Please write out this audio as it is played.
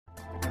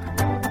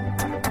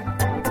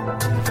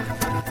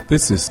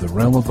This is the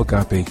Realm of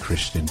Agape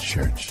Christian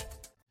Church.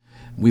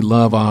 We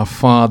love our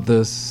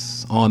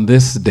fathers on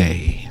this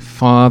day,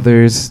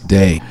 Father's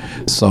Day.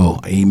 So,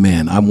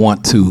 amen. I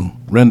want to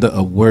render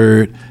a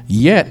word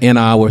yet in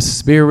our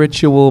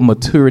spiritual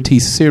maturity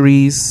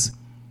series.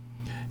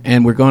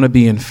 And we're going to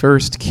be in 1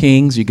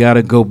 Kings. You got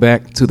to go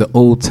back to the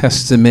Old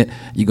Testament.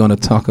 You're going to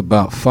talk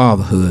about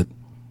fatherhood.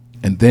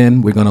 And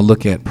then we're going to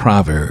look at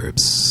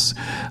Proverbs.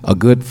 A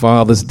good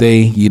Father's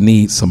Day, you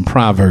need some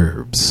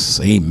Proverbs.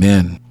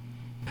 Amen.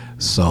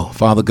 So,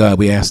 Father God,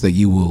 we ask that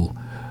you will,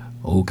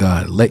 oh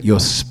God, let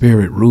your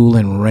spirit rule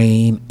and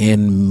reign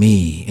in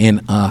me,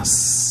 in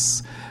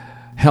us.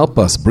 Help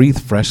us, breathe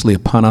freshly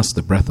upon us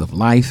the breath of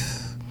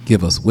life.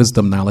 Give us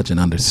wisdom, knowledge, and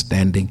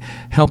understanding.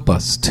 Help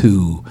us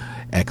to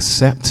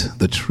accept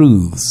the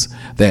truths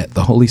that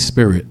the Holy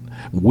Spirit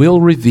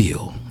will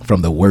reveal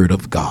from the Word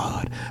of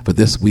God. For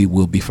this we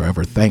will be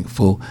forever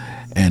thankful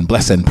and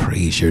bless and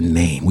praise your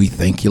name. We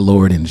thank you,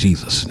 Lord, in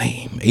Jesus'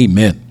 name.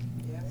 Amen.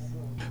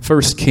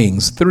 1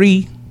 Kings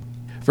 3,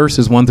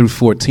 verses 1 through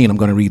 14. I'm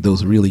going to read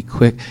those really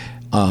quick.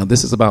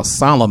 This is about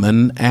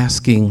Solomon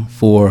asking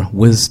for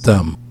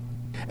wisdom.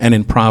 And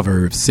in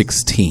Proverbs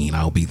 16,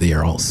 I'll be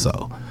there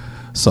also.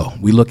 So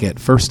we look at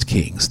 1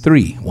 Kings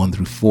 3, 1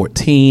 through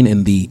 14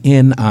 in the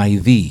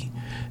NIV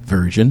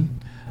version.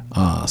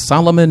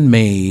 Solomon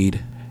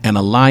made an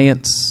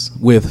alliance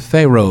with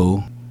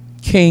Pharaoh,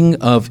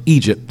 king of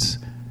Egypt,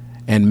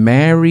 and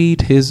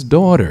married his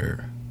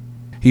daughter.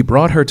 He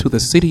brought her to the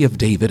city of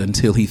David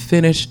until he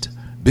finished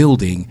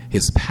building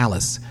his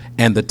palace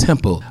and the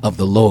temple of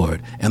the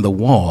Lord and the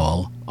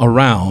wall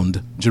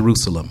around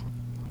Jerusalem.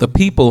 The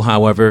people,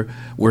 however,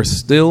 were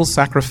still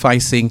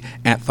sacrificing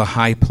at the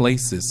high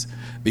places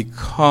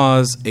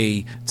because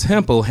a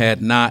temple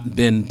had not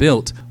been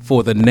built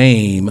for the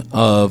name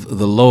of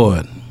the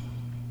Lord.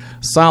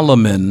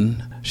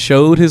 Solomon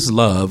showed his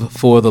love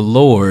for the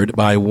Lord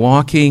by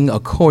walking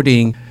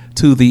according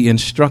to the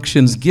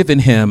instructions given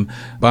him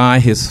by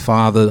his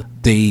father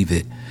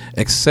David,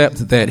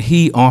 except that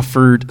he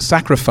offered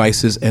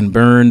sacrifices and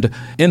burned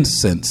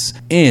incense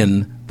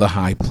in the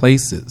high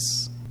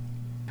places.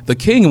 The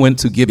king went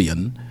to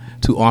Gibeon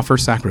to offer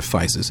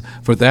sacrifices,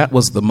 for that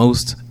was the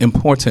most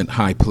important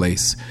high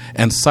place,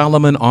 and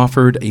Solomon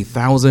offered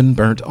 1,000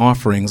 burnt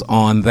offerings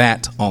on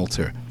that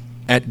altar.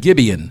 At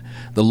Gibeon,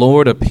 the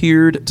Lord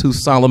appeared to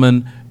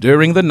Solomon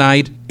during the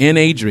night in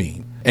a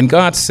dream, and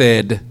God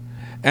said,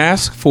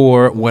 "Ask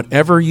for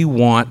whatever you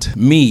want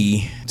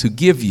me to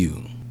give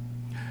you."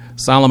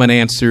 Solomon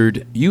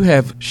answered, "You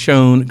have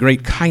shown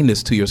great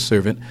kindness to your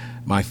servant,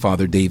 my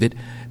father David,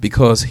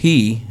 because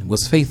he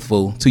was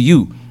faithful to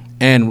you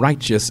and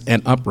righteous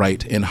and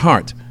upright in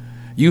heart.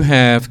 You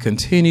have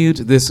continued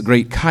this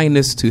great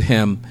kindness to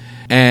him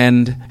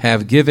and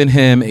have given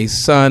him a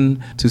son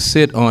to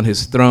sit on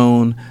his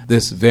throne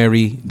this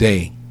very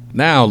day.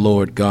 Now,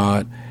 Lord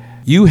God,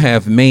 you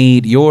have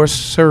made your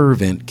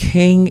servant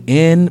king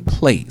in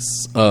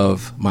place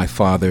of my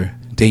father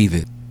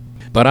David.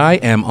 But I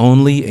am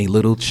only a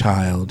little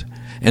child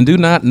and do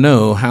not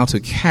know how to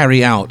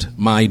carry out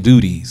my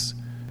duties.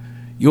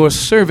 Your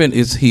servant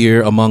is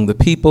here among the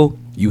people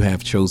you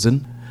have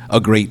chosen, a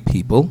great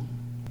people,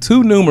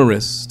 too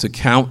numerous to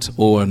count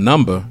or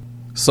number.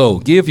 So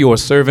give your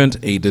servant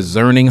a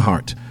discerning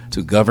heart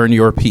to govern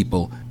your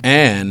people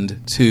and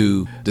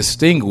to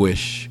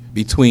distinguish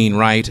between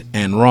right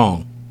and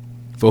wrong.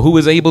 For who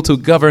is able to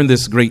govern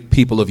this great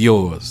people of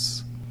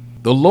yours?"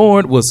 The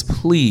Lord was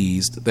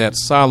pleased that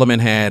Solomon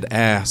had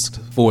asked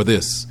for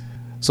this.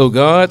 So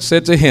God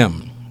said to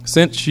him,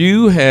 "Since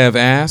you have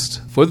asked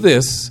for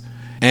this,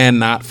 and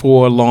not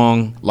for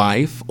long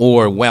life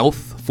or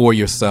wealth for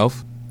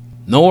yourself,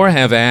 nor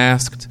have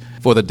asked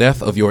for the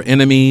death of your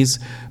enemies,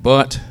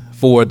 but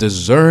for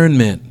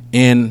discernment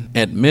in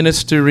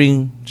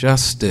administering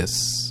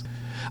justice,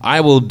 I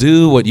will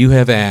do what you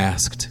have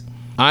asked.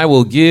 I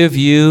will give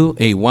you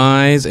a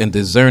wise and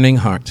discerning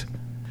heart,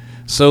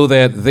 so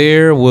that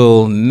there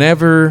will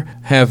never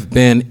have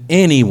been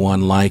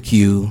anyone like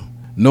you,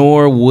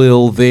 nor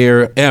will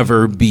there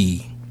ever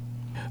be.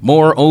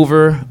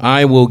 Moreover,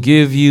 I will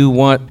give you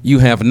what you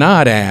have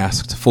not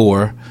asked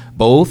for,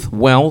 both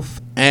wealth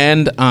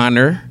and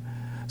honor,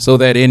 so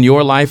that in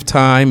your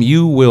lifetime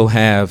you will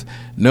have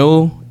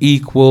no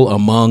equal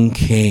among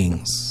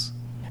kings.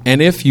 And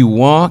if you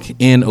walk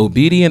in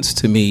obedience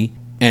to me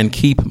and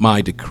keep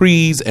my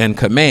decrees and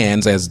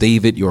commands as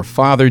David your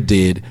father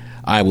did,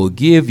 I will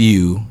give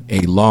you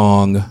a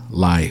long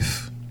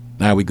life."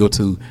 Now we go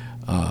to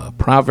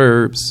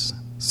Proverbs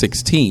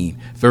 16,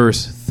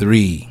 verse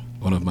 3,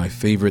 one of my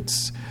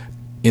favorites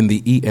in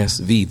the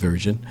ESV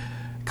version.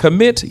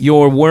 "Commit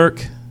your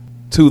work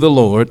to the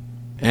Lord,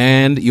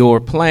 and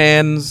your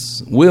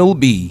plans will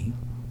be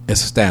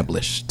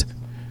established."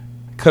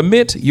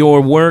 Commit your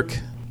work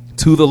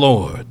to the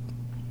Lord,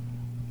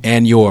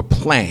 and your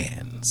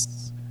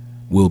plans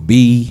will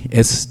be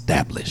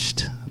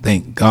established.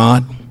 Thank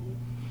God.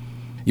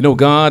 You know,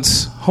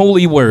 God's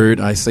holy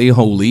word, I say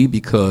holy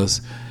because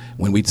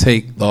when we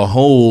take the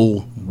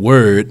whole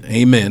word,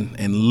 amen,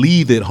 and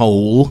leave it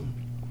whole,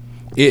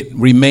 it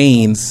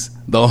remains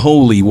the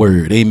holy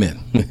word. Amen.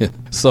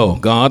 So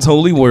God's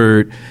holy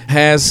word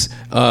has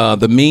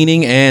the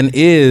meaning and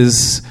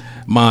is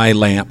my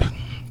lamp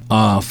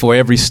for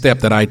every step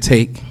that I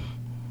take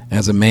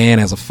as a man,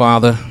 as a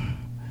father.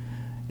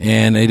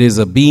 And it is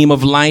a beam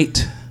of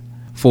light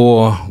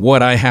for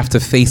what I have to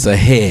face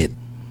ahead.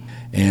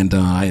 And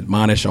I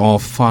admonish all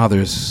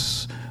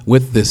fathers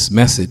with this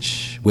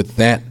message, with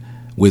that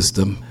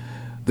wisdom,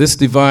 this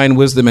divine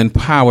wisdom and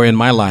power in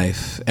my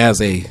life as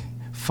a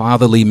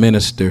fatherly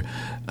minister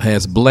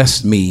has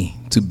blessed me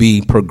to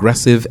be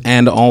progressive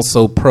and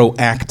also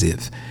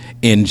proactive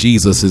in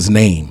Jesus'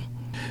 name.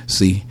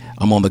 See,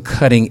 I'm on the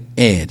cutting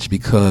edge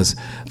because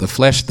the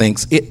flesh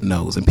thinks it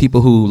knows, and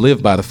people who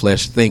live by the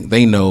flesh think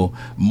they know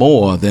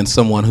more than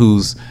someone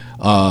who's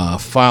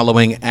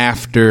following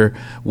after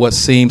what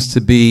seems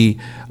to be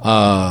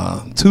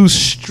too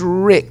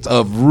strict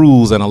of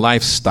rules and a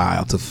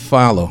lifestyle to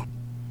follow.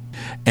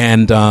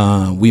 And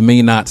we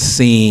may not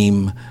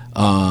seem,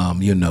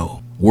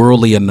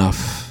 worldly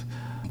enough.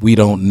 We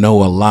don't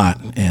know a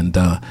lot, and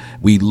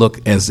we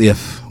look as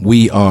if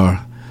we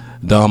are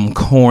dumb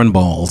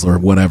cornballs or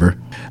whatever.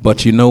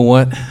 But you know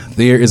what?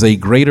 There is a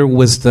greater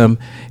wisdom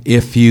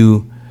if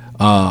you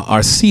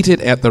are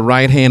seated at the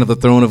right hand of the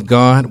throne of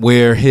God,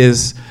 where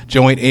his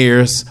joint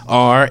heirs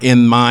are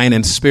in mind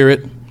and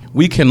spirit.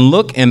 We can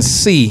look and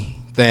see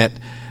that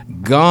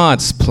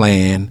God's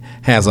plan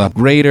has a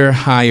greater,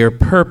 higher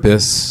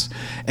purpose,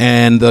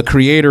 and the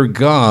Creator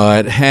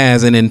God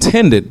has an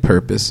intended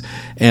purpose,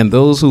 and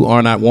those who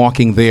are not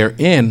walking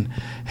therein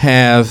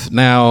have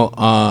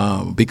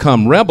now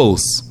become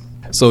rebels.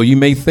 So you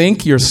may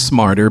think you're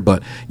smarter,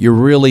 but you're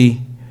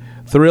really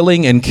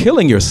thrilling and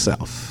killing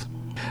yourself.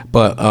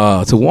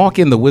 But to walk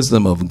in the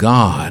wisdom of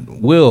God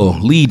will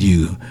lead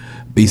you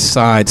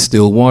beside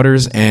still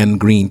waters and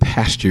green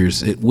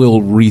pastures. It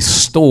will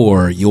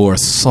restore your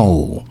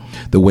soul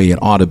the way it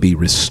ought to be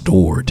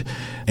restored.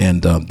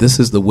 And this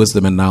is the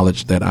wisdom and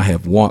knowledge that I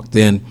have walked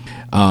in.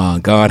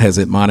 God has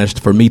admonished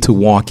for me to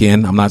walk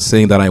in. I'm not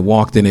saying that I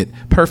walked in it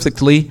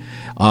perfectly.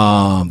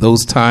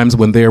 Those times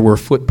when there were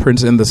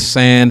footprints in the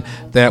sand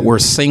that were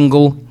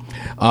single,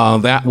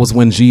 that was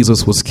when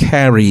Jesus was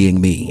carrying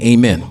me.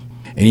 Amen.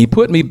 And he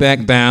put me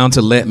back down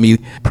to let me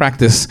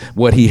practice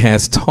what he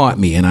has taught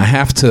me. And I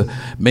have to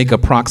make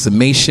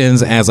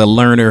approximations as a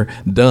learner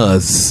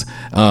does.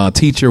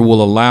 Teacher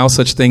will allow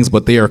such things,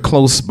 but they are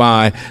close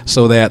by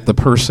so that the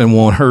person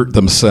won't hurt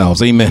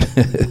themselves. Amen.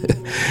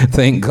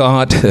 Thank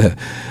God.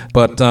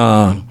 But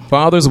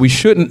fathers, we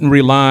shouldn't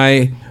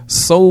rely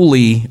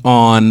solely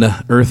on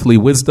earthly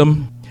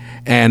wisdom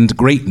and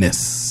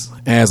greatness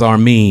as our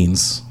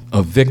means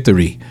of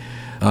victory.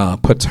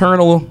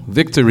 Paternal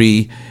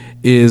victory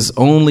is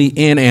only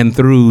in and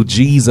through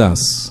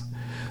Jesus.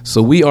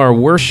 So we are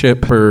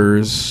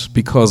worshipers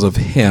because of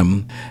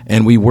him,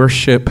 and we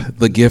worship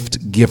the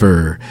gift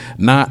giver,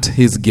 not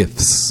his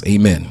gifts.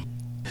 Amen.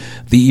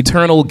 The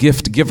eternal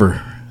gift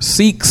giver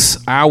seeks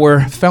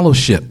our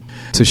fellowship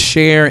to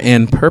share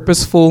in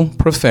purposeful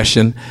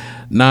profession,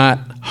 not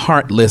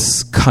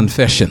heartless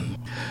confession.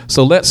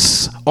 So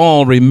let's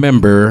all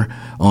remember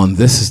on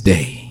this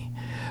day,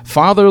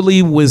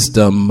 fatherly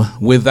wisdom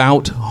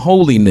without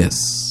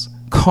holiness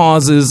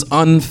causes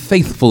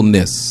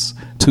unfaithfulness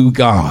to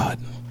God.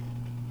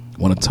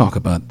 I want to talk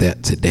about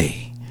that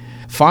today.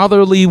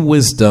 Fatherly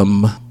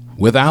wisdom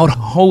without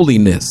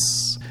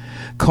holiness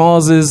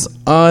causes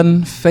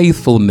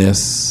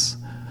unfaithfulness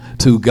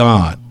to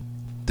God.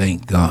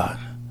 Thank God.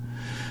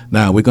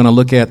 Now we're going to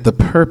look at the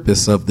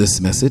purpose of this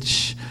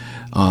message.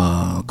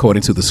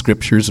 According to the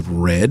scriptures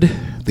read,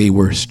 they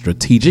were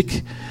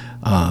strategic.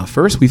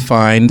 First, we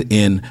find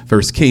in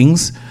 1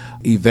 Kings,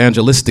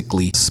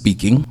 evangelistically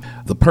speaking,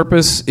 the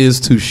purpose is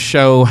to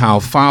show how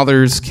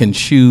fathers can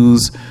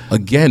choose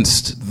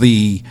against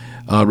the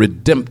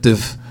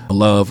redemptive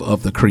love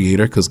of the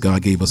Creator, because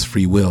God gave us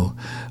free will.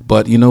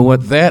 But you know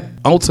what? That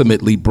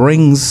ultimately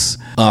brings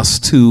us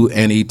to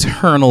an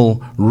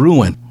eternal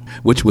ruin,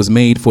 which was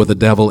made for the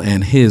devil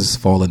and his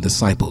fallen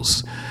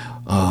disciples.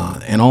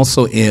 And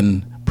also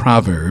in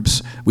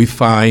Proverbs, we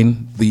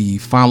find the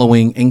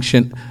following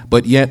ancient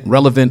but yet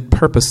relevant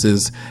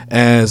purposes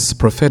as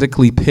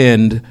prophetically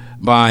penned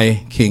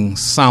by King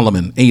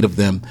Solomon, 8 of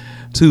them,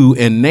 to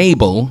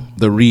enable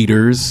the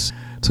readers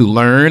to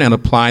learn and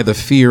apply the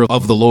fear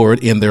of the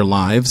Lord in their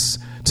lives,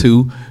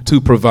 to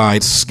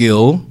provide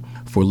skill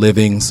for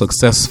living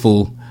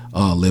successful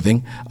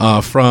living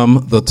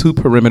from the two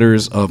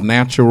perimeters of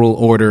natural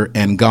order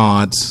and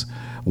God's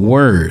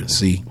word.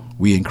 See,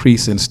 we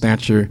increase in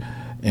stature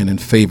and in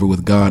favor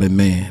with God and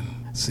man.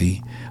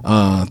 See,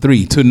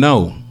 3, to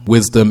know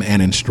wisdom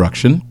and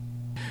instruction,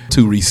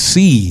 to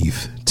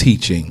receive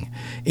teaching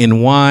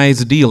in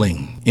wise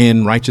dealing,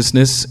 in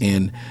righteousness,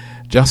 in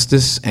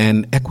justice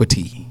and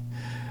equity.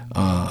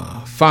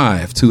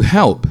 5, to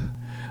help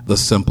the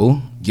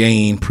simple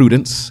gain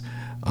prudence,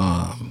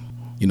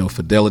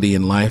 fidelity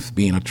in life,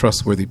 being a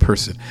trustworthy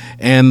person,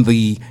 and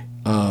the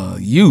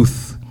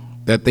youth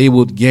that they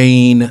would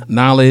gain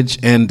knowledge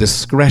and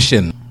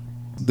discretion.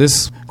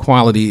 This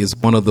quality is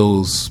one of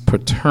those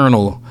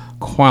paternal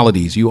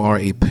qualities. You are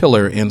a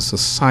pillar in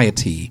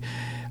society,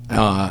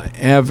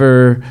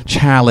 ever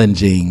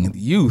challenging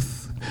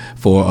youth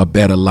for a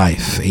better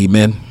life.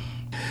 Amen.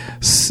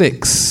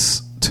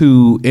 6,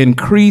 to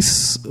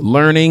increase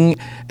learning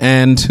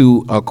and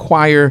to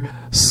acquire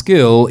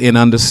skill in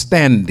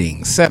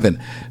understanding.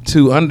 7,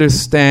 to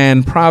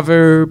understand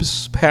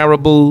proverbs,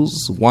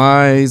 parables,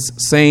 wise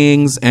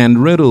sayings,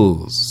 and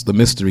riddles, the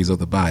mysteries of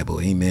the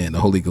Bible. Amen. The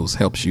Holy Ghost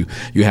helps you.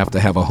 You have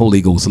to have a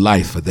Holy Ghost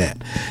life for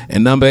that.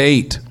 And number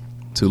 8,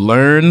 to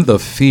learn the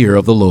fear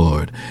of the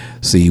Lord.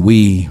 See,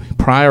 we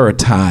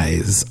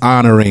prioritize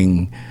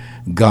honoring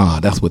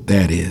God. That's what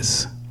that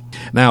is.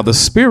 Now, the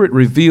Spirit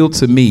revealed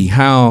to me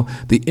how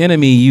the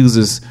enemy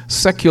uses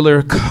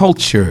secular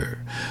culture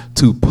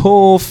to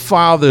pull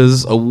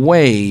fathers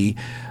away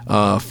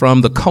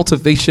from the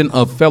cultivation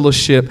of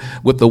fellowship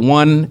with the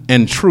one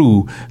and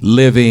true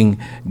living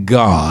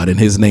God. And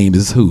his name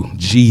is who?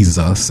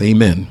 Jesus.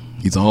 Amen.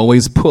 He's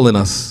always pulling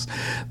us.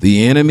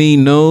 The enemy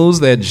knows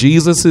that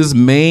Jesus's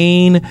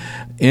main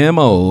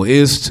MO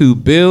is to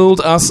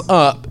build us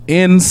up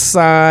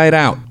inside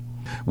out,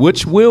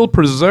 which will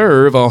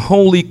preserve a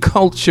holy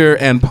culture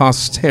and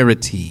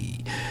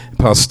posterity.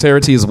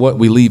 Posterity is what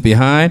we leave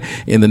behind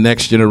in the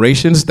next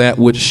generations, that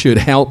which should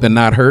help and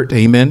not hurt.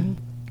 Amen.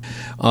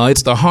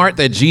 It's the heart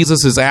that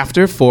Jesus is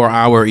after for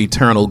our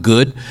eternal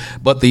good,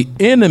 but the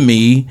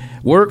enemy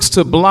works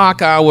to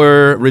block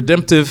our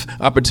redemptive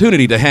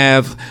opportunity to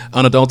have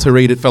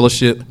unadulterated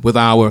fellowship with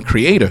our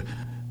Creator.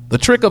 The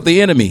trick of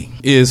the enemy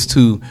is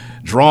to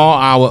draw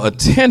our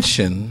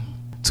attention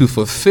to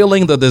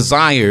fulfilling the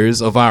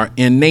desires of our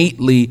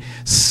innately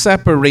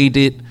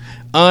separated,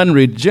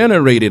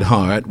 unregenerated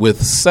heart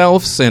with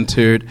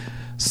self-centered,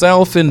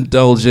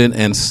 self-indulgent,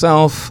 and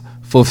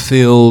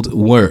self-fulfilled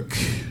work.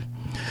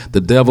 The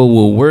devil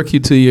will work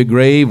you to your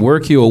grave,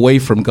 work you away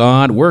from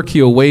God, work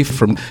you away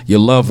from your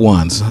loved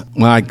ones.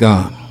 My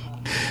God.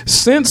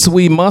 Since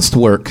we must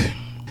work,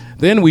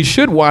 then we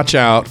should watch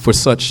out for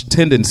such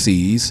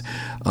tendencies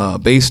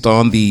based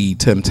on the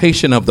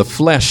temptation of the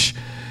flesh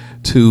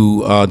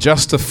to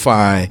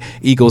justify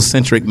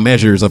egocentric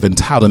measures of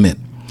entitlement.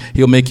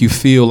 He'll make you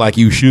feel like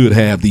you should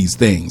have these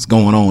things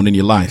going on in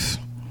your life.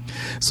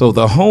 So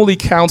the holy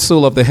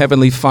counsel of the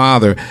Heavenly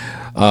Father,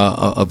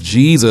 of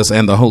Jesus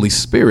and the Holy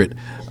Spirit,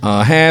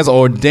 has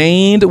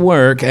ordained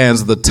work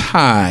as the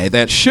tie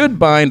that should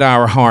bind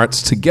our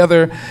hearts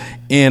together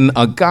in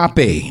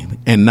agape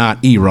and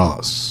not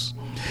eros,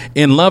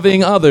 in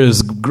loving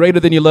others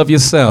greater than you love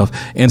yourself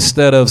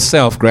instead of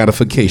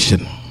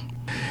self-gratification,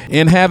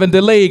 in having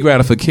delayed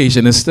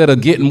gratification instead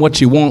of getting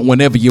what you want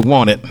whenever you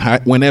want it,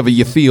 whenever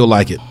you feel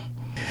like it.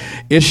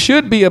 It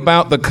should be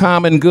about the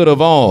common good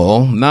of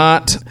all,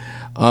 not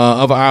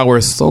of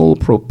our sole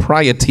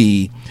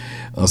propriety.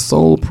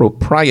 Sole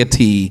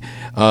propriety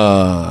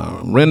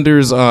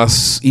renders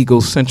us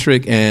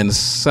egocentric and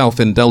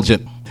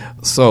self-indulgent.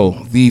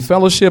 So the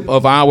fellowship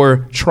of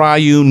our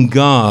triune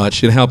God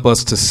should help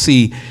us to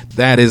see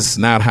that is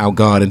not how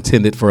God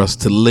intended for us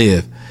to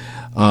live.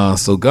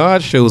 So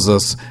God shows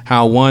us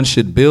how one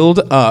should build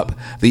up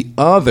the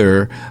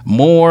other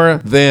more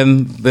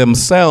than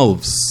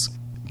themselves.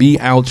 Be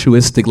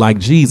altruistic like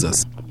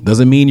Jesus.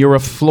 Doesn't mean you're a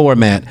floor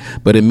mat,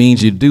 but it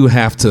means you do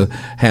have to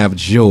have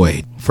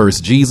joy.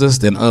 First Jesus,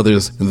 then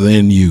others,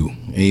 then you.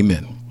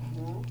 Amen.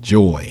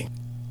 Joy.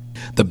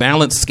 The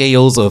balance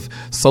scales of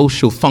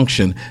social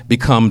function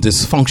become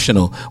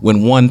dysfunctional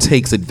when one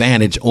takes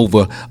advantage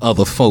over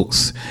other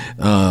folks.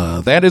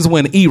 That is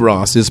when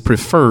eros is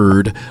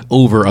preferred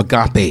over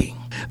agape.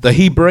 The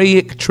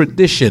Hebraic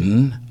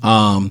tradition,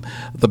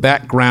 the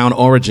background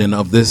origin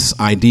of this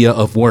idea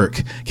of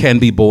work, can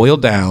be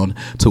boiled down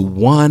to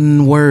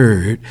one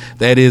word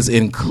that is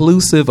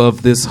inclusive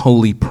of this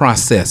holy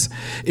process.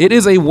 It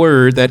is a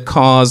word that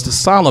caused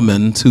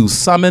Solomon to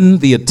summon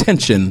the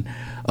attention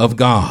of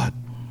God.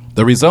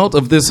 The result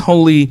of this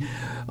holy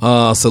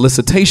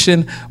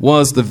solicitation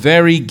was the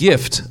very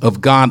gift of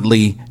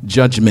godly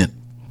judgment,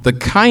 the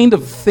kind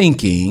of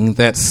thinking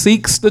that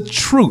seeks the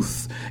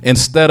truth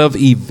instead of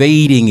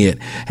evading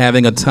it,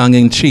 having a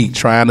tongue-in-cheek,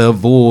 trying to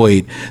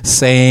avoid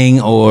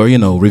saying or,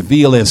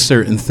 revealing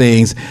certain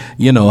things,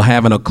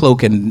 having a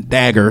cloak and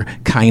dagger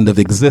kind of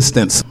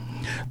existence.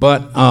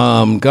 But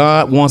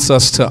God wants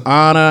us to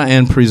honor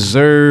and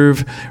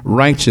preserve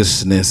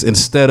righteousness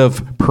instead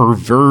of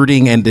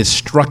perverting and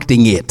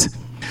destructing it.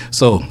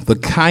 So the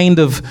kind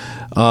of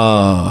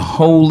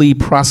holy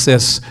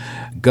process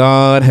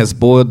God has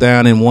boiled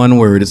down in one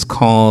word is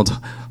called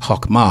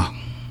chokmah.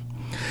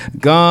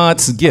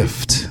 God's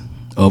gift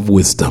of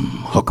wisdom,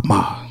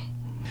 chokmah.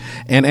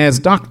 And as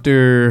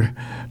Dr.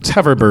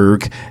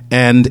 Teverberg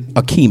and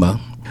Akima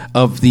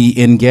of the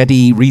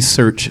Engedi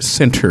Research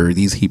Center,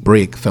 these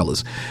Hebraic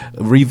fellows,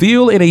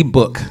 reveal in a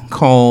book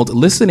called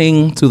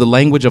Listening to the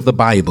Language of the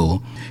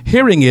Bible,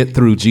 Hearing It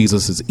Through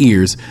Jesus'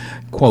 Ears,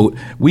 quote,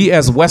 we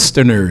as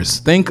Westerners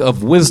think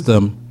of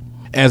wisdom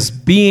as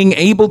being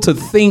able to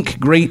think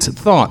great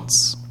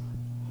thoughts.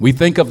 We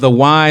think of the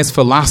wise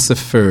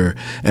philosopher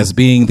as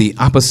being the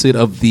opposite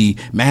of the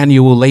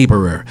manual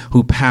laborer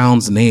who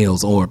pounds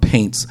nails or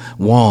paints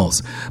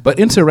walls. But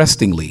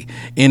interestingly,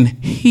 in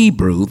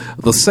Hebrew,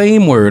 the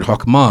same word,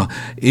 chokmah,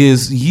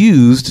 is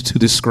used to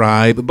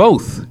describe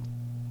both.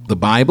 The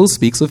Bible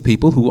speaks of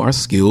people who are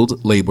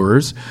skilled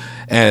laborers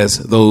as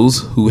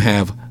those who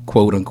have,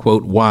 quote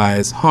unquote,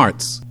 wise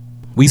hearts.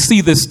 We see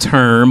this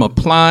term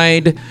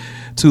applied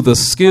to the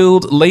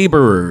skilled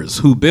laborers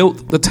who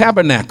built the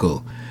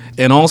tabernacle.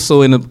 And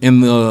also in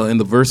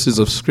the verses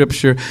of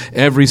Scripture,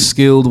 every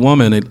skilled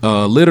woman,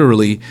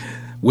 literally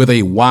with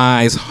a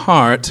wise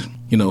heart,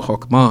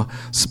 chokmah,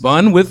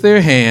 spun with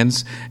their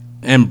hands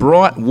and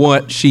brought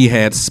what she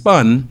had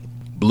spun,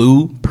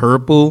 blue,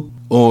 purple,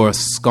 or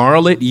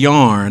scarlet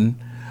yarn,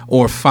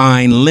 or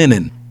fine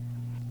linen,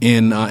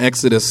 in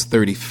Exodus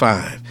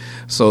 35.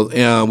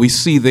 So we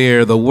see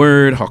there the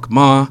word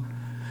chokmah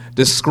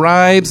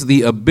describes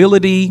the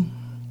ability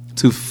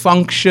to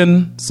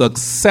function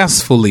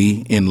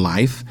successfully in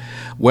life,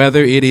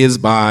 whether it is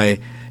by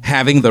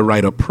having the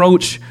right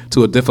approach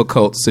to a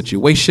difficult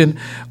situation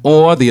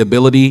or the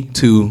ability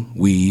to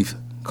weave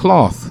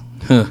cloth.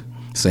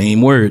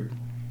 Same word.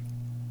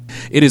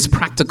 It is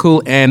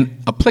practical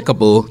and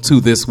applicable to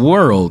this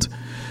world,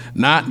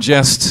 not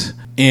just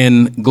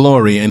in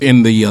glory and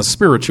in the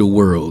spiritual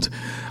world.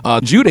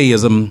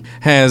 Judaism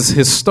has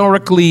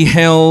historically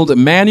held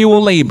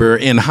manual labor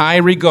in high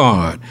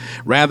regard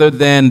rather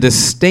than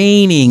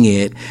disdaining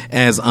it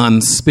as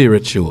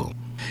unspiritual.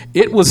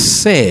 It was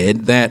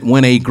said that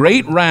when a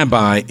great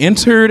rabbi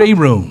entered a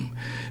room,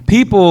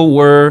 people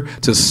were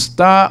to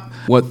stop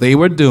what they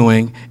were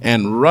doing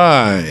and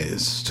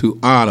rise to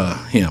honor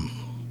him.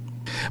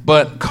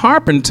 But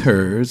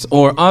carpenters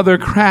or other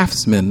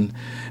craftsmen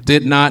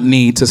did not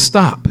need to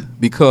stop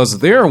because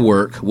their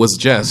work was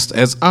just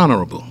as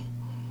honorable.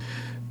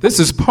 This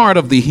is part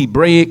of the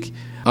Hebraic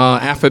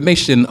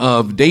affirmation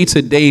of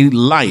day-to-day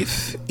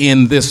life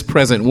in this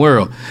present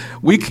world.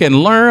 We can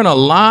learn a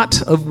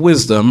lot of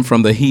wisdom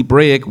from the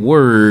Hebraic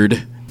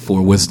word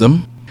for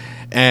wisdom.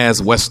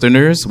 As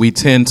Westerners, we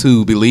tend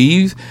to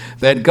believe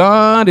that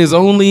God is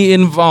only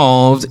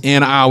involved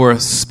in our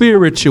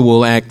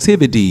spiritual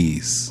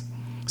activities,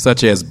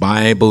 such as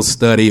Bible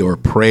study or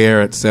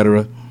prayer,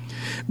 etc.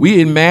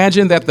 We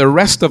imagine that the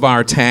rest of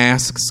our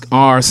tasks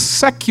are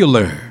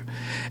secular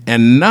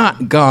and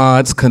not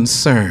God's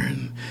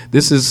concern.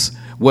 This is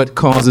what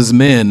causes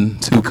men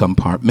to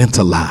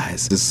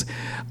compartmentalize. It's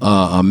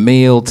a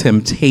male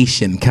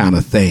temptation kind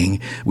of thing.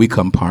 We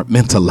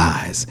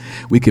compartmentalize.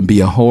 We can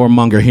be a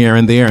whoremonger here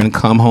and there and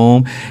come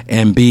home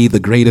and be the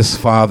greatest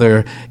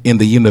father in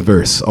the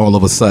universe all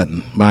of a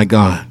sudden. My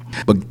God.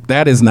 But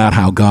that is not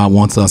how God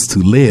wants us to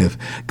live.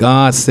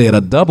 God said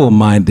a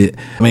double-minded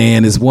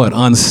man is what?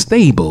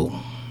 Unstable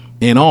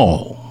in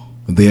all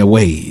their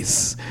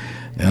ways.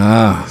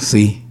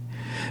 See?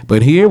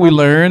 But here we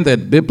learn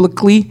that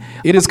biblically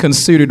it is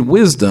considered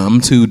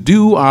wisdom to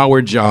do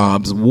our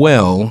jobs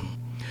well,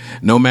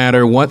 no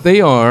matter what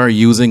they are,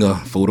 using a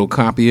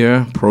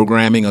photocopier,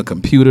 programming a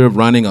computer,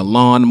 running a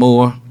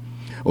lawnmower,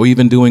 or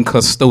even doing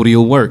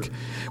custodial work.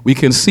 We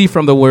can see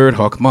from the word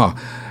chokmah,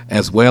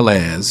 as well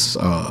as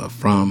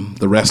from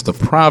the rest of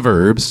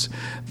Proverbs,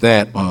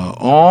 that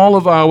all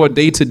of our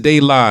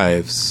day-to-day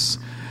lives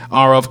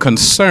are of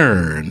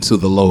concern to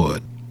the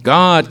Lord.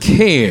 God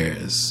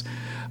cares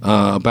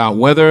about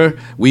whether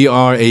we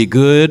are a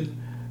good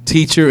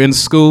teacher in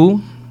school,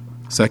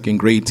 second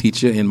grade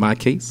teacher in my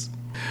case,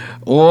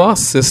 or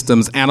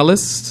systems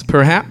analyst,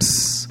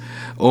 perhaps,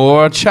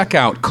 or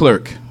checkout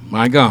clerk.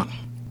 My God.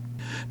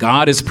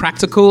 God is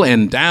practical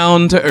and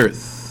down to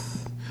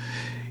earth.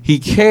 He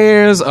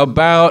cares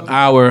about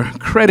our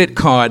credit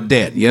card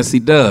debt. Yes, he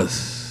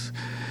does.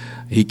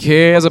 He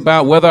cares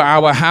about whether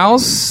our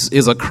house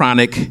is a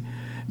chronic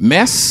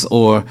mess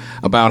or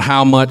about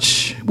how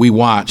much we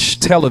watch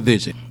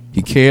television.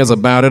 He cares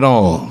about it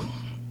all.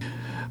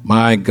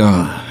 My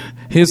God.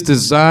 His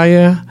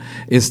desire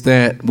is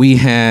that we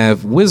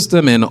have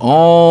wisdom in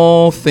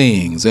all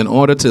things in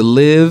order to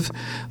live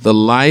the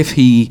life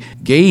he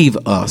gave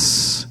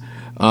us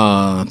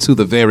to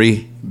the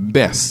very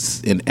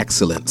best in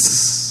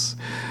excellence.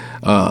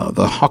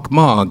 The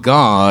chokmah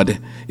God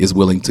is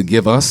willing to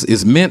give us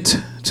is meant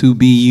to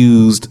be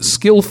used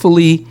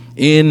skillfully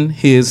in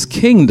his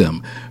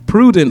kingdom,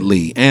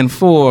 prudently, and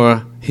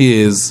for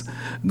his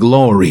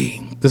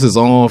glory. This is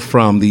all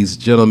from these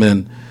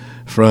gentlemen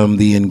from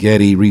the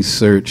Engedi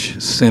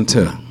Research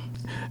Center.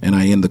 And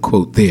I end the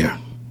quote there.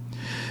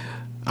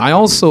 I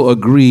also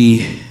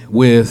agree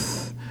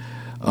with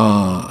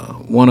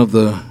one of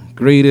the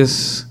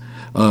greatest,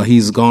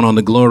 he's gone on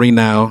to glory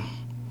now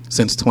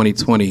since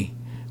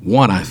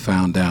 2021, I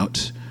found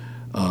out,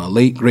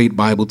 late great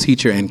Bible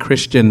teacher and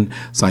Christian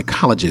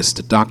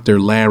psychologist, Dr.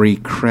 Larry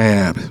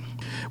Crabb.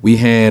 We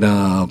had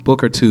a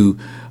book or two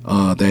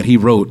that he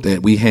wrote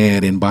that we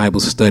had in Bible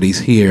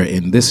studies here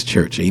in this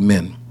church.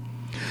 Amen.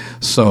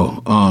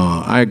 So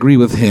I agree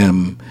with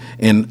him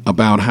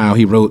about how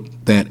he wrote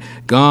that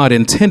God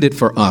intended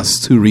for us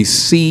to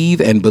receive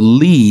and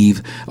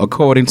believe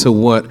according to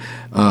what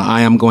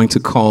I am going to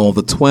call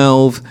the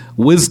 12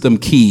 wisdom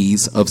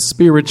keys of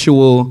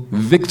spiritual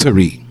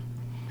victory.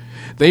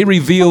 They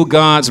reveal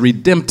God's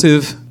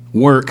redemptive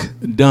work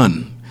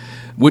done,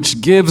 which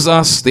gives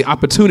us the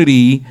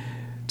opportunity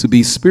to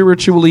be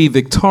spiritually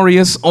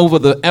victorious over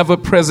the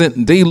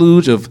ever-present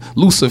deluge of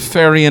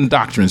Luciferian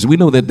doctrines. We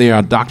know that there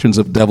are doctrines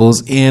of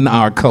devils in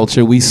our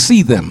culture. We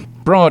see them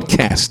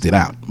broadcasted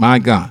out, my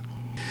God.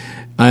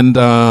 And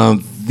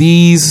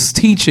these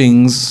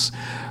teachings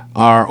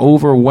are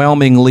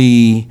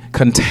overwhelmingly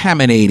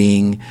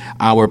contaminating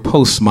our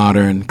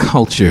postmodern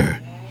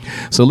culture.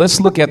 So let's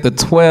look at the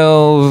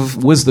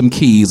 12 wisdom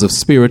keys of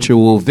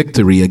spiritual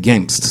victory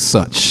against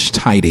such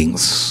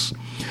tidings.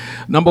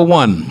 Number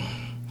 1,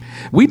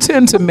 we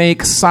tend to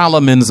make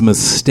Solomon's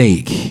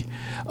mistake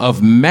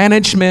of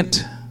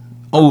management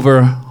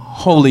over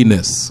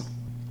holiness.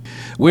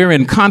 We're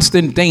in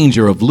constant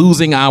danger of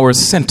losing our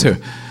center.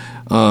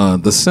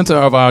 The center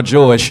of our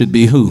joy should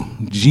be who?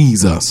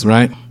 Jesus,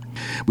 right?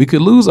 We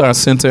could lose our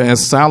center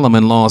as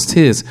Solomon lost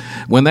his.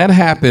 When that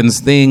happens,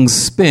 things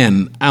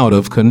spin out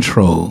of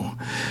control.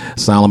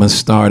 Solomon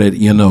started,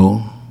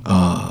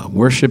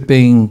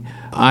 worshiping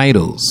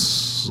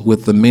idols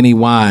with the many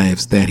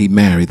wives that he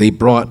married. They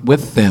brought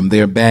with them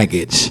their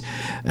baggage,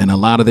 and a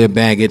lot of their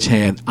baggage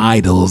had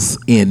idols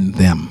in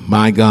them,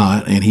 my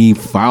God. And he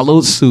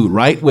followed suit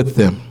right with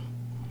them.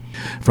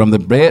 From the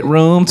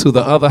bedroom to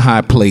the other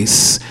high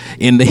place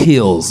in the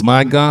hills,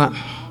 my God.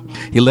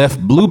 He left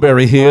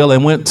Blueberry Hill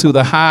and went to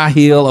the high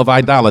hill of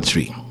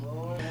idolatry.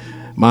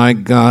 My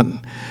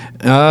God.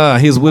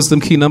 Here's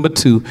wisdom key number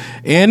 2.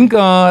 In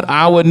God,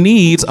 our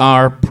needs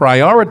are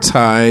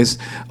prioritized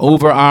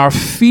over our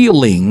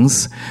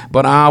feelings,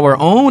 but our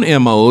own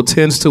MO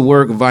tends to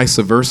work vice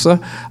versa.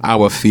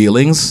 Our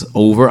feelings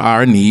over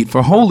our need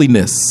for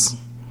holiness.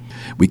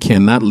 We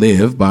cannot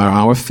live by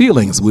our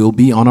feelings. We'll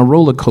be on a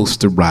roller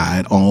coaster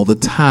ride all the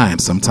time,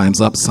 sometimes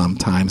up,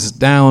 sometimes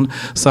down,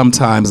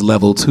 sometimes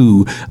level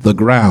to the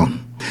ground.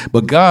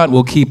 But God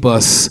will keep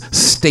us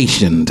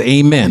stationed.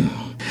 Amen.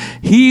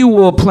 He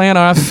will plant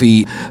our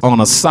feet on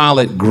a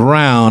solid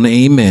ground.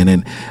 Amen.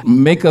 And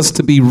make us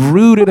to be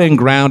rooted and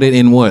grounded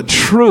in what?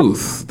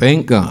 Truth.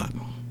 Thank God.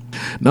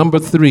 Number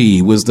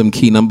 3, wisdom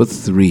key number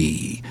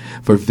 3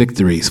 for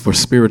victories, for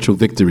spiritual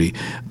victory.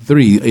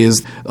 3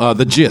 is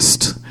the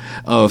gist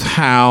of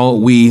how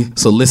we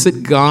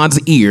solicit God's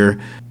ear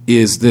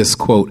is this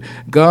quote: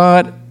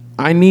 God,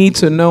 I need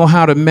to know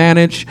how to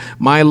manage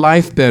my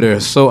life better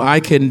so I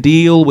can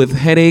deal with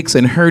headaches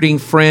and hurting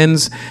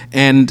friends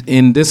and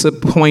in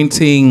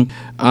disappointing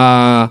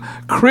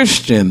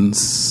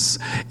Christians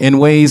in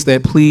ways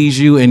that please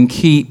you and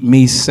keep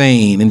me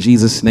sane. In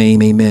Jesus'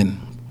 name, amen.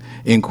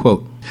 End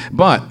quote.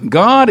 But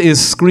God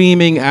is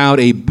screaming out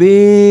a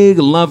big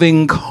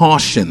loving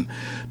caution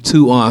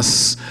to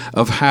us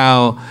of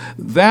how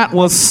that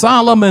was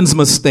Solomon's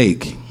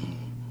mistake.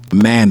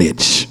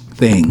 Manage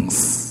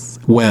things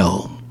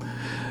well.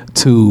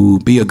 To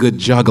be a good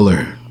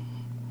juggler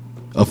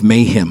of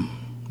mayhem.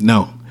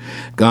 No.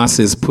 God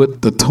says,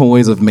 put the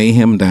toys of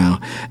mayhem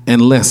down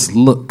and let's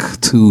look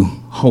to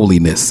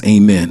holiness.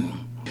 Amen.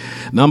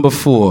 Number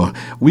 4,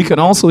 we can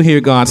also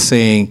hear God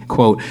saying,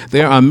 quote,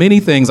 there are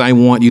many things I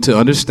want you to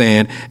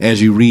understand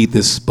as you read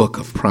this book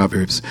of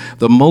Proverbs.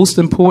 The most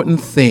important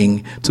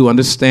thing to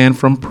understand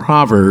from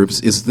Proverbs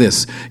is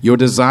this: your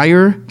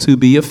desire to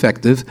be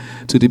effective,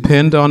 to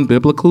depend on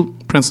biblical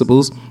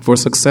principles for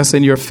success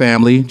in your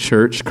family,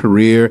 church,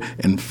 career,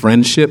 and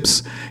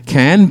friendships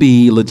can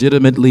be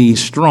legitimately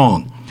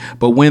strong.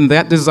 But when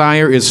that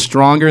desire is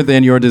stronger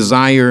than your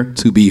desire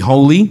to be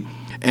holy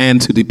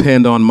and to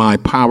depend on my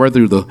power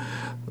through the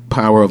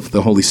power of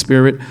the Holy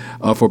Spirit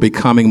for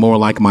becoming more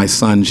like my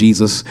son,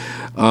 Jesus,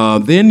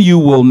 then you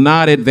will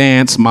not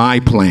advance my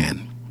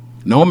plan.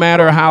 No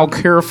matter how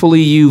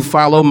carefully you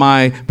follow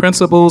my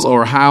principles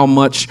or how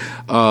much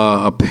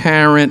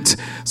apparent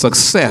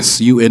success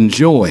you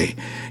enjoy,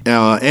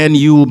 and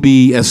you'll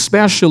be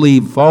especially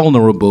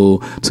vulnerable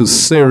to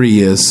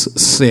serious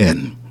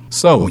sin.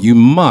 So you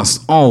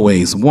must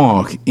always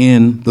walk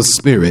in the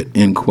Spirit,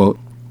 end quote.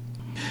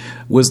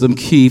 Wisdom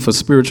key for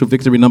spiritual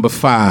victory number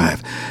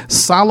 5.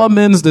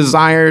 Solomon's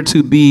desire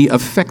to be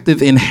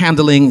effective in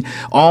handling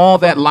all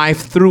that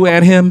life threw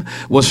at him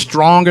was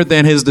stronger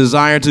than his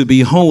desire to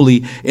be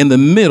holy in the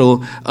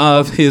middle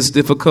of his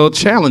difficult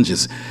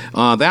challenges.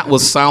 That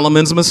was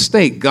Solomon's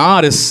mistake.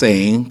 God is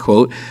saying,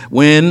 quote,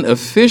 when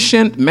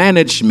efficient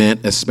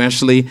management,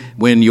 especially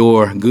when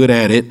you're good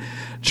at it,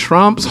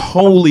 trumps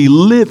holy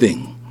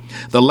living,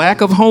 the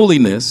lack of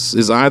holiness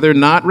is either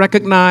not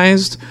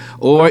recognized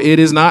or it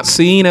is not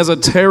seen as a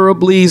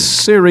terribly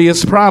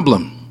serious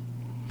problem.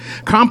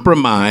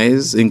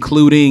 Compromise,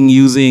 including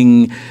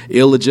using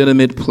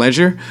illegitimate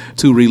pleasure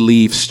to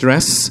relieve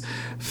stress,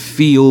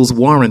 feels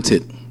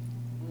warranted.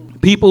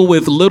 People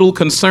with little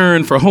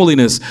concern for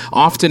holiness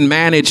often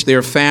manage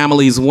their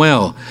families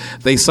well.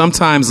 They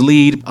sometimes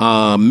lead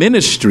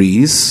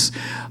ministries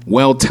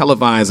well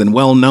televised and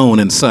well known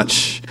and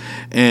such.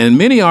 And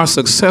many are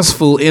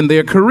successful in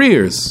their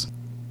careers.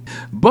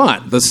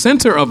 But the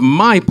center of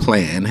my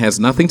plan has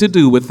nothing to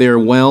do with their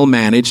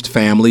well-managed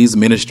families,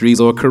 ministries,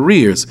 or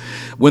careers.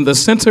 When the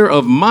center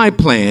of my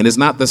plan is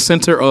not the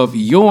center of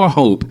your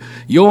hope,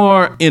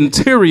 your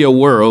interior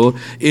world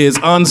is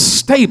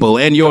unstable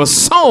and your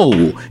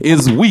soul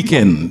is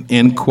weakened,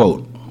 end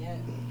quote.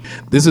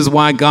 This is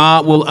why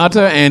God will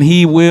utter and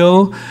he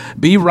will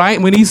be right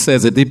when he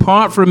says it.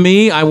 Depart from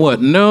me, I what?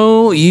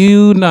 Know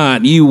you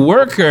not, you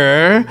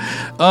worker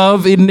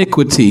of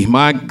iniquity.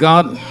 My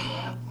God.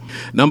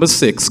 Number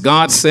 6,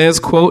 God says,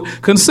 quote,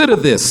 consider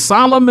this.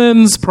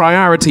 Solomon's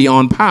priority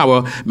on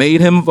power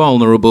made him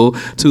vulnerable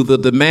to the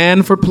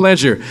demand for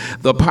pleasure.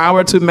 The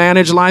power to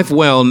manage life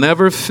well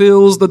never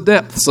fills the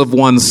depths of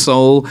one's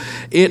soul.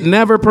 It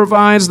never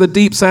provides the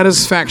deep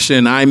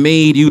satisfaction I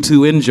made you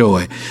to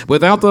enjoy.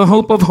 Without the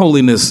hope of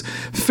holiness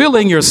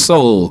filling your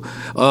soul,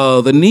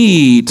 the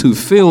need to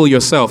fill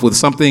yourself with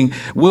something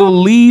will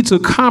lead to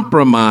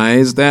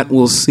compromise that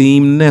will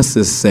seem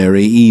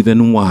necessary,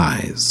 even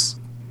wise.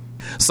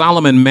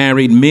 Solomon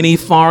married many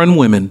foreign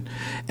women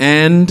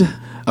and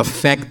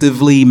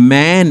effectively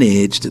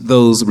managed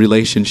those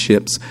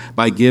relationships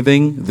by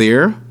giving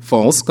their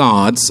false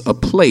gods a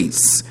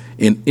place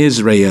in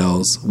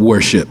Israel's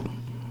worship.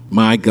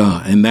 My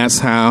God. And that's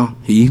how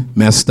he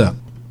messed up.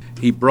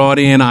 He brought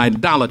in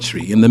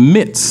idolatry in the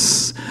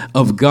midst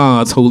of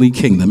God's holy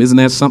kingdom. Isn't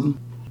that something?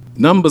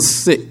 Number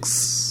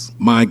 6,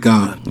 my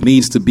God,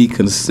 needs to be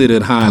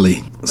considered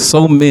highly.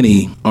 So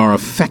many are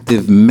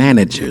effective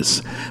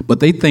managers, but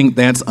they think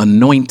that's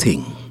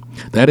anointing.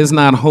 That is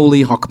not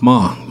holy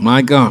hokmah.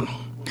 My God.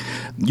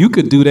 You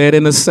could do that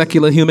in a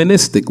secular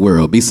humanistic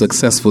world, be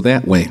successful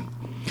that way.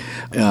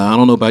 I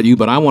don't know about you,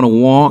 but I want to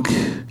walk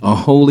a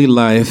holy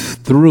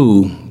life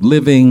through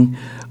living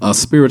a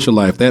spiritual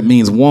life. That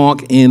means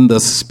walk in the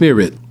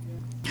Spirit.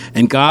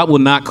 And God will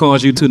not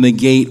cause you to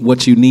negate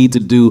what you need to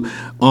do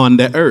on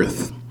the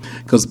earth.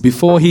 Because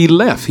before he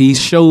left, he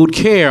showed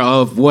care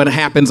of what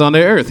happens on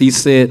the earth. He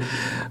said,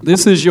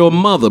 this is your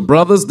mother,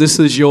 brothers. This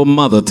is your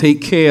mother.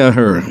 Take care of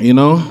her, you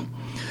know,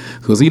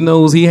 because he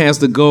knows he has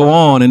to go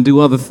on and do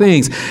other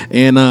things.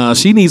 And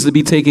she needs to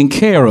be taken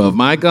care of.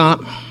 My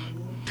God,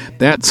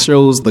 that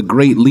shows the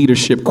great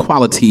leadership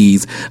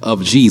qualities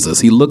of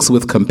Jesus. He looks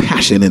with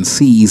compassion and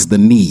sees the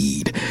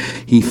need.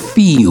 He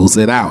feels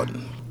it out.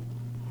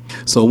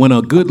 So when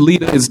a good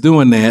leader is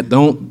doing that,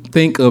 don't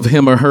think of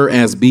him or her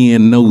as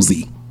being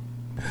nosy.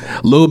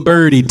 Little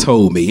birdie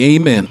told me,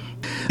 amen.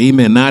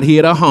 Amen. Not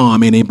here to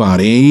harm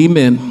anybody.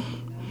 Amen.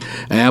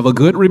 I have a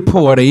good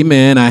report.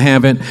 Amen. I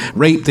haven't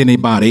raped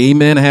anybody.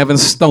 Amen. I haven't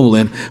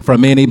stolen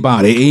from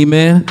anybody.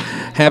 Amen.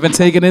 Haven't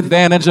taken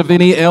advantage of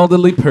any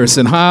elderly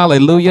person.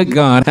 Hallelujah,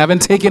 God.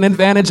 Haven't taken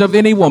advantage of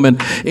any woman,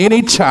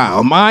 any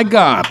child. My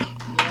God.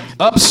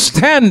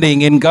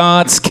 Upstanding in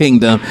God's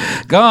kingdom.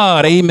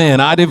 God,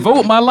 amen. I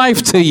devote my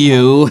life to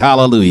you.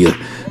 Hallelujah.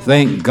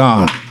 Thank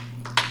God.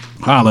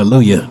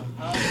 Hallelujah.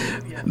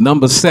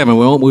 Number 7,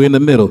 well, we're in the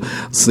middle.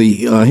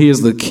 See,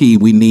 here's the key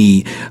we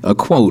need. A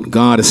quote,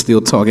 God is still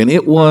talking.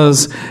 It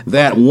was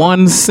that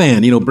one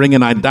sin,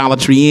 bringing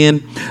idolatry in,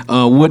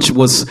 which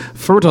was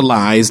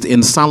fertilized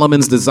in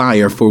Solomon's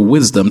desire for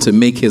wisdom to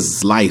make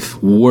his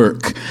life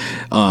work.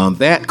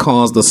 That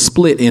caused a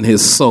split in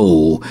his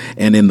soul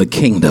and in the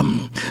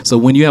kingdom. So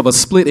when you have a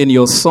split in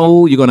your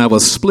soul, you're going to have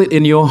a split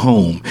in your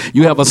home.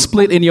 You have a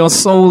split in your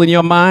soul and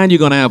your mind, you're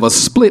going to have a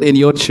split in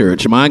your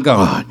church. My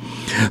God.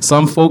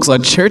 Some folks are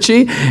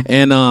churchy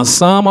and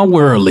some are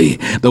worldly.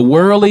 The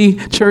worldly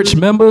church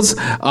members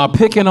are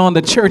picking on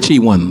the churchy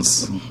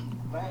ones.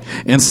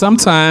 And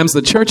sometimes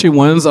the churchy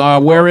ones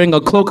are wearing a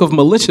cloak of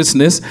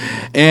maliciousness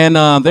and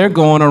they're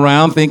going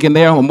around thinking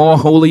they're more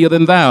holier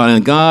than thou.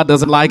 And God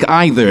doesn't like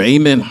either.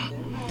 Amen.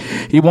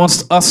 He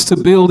wants us to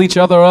build each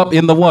other up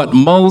in the what?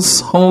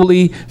 Most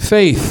holy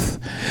faith.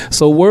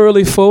 So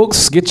worldly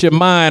folks, get your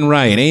mind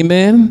right.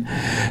 Amen.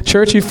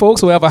 Churchy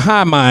folks who have a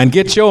high mind,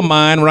 get your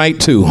mind right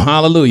too.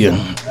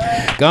 Hallelujah.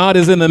 God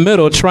is in the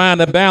middle trying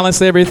to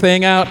balance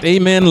everything out.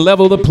 Amen.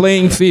 Level the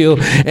playing field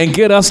and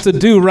get us to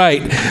do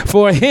right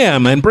for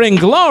him and bring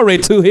glory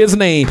to his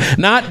name,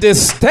 not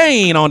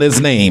disdain on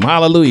his name.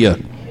 Hallelujah.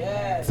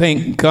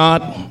 Thank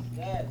God.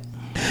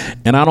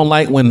 And I don't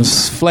like when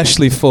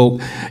fleshly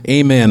folk,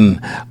 amen,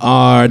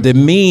 are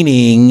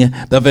demeaning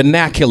the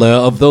vernacular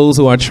of those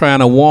who are trying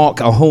to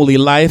walk a holy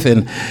life,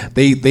 and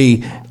they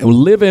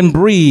live and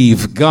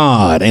breathe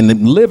God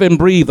and live and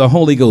breathe the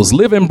Holy Ghost,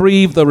 live and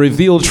breathe the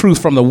revealed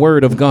truth from the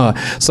Word of God.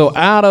 So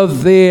out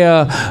of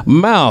their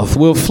mouth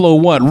will flow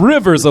what?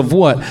 Rivers of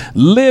what?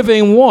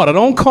 Living water.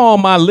 Don't call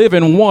my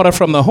living water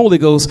from the Holy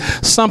Ghost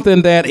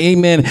something that,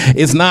 amen,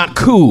 is not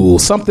cool,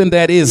 something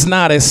that is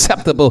not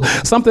acceptable,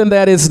 something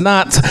that is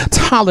not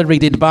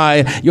tolerated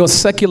by your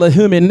secular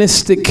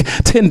humanistic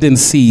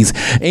tendencies.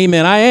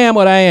 Amen. I am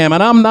what I am,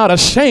 and I'm not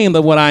ashamed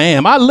of what I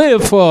am. I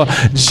live for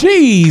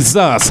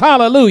Jesus.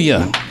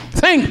 Hallelujah.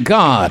 Thank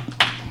God.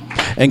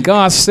 And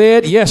God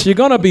said, yes, you're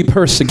going to be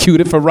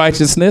persecuted for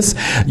righteousness.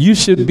 You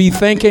should be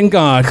thanking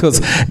God because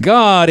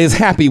God is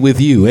happy with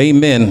you.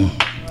 Amen.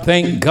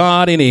 Thank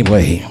God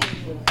anyway.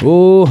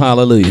 Oh,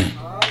 hallelujah.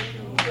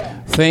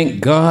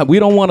 Thank God. We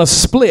don't want to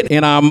split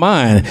in our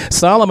mind.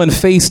 Solomon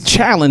faced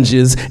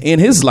challenges in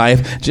his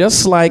life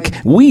just like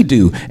we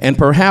do, and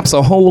perhaps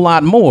a whole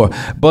lot more.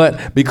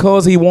 But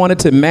because he wanted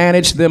to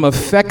manage them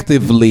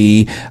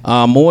effectively,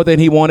 more than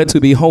he wanted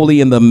to be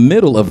holy in the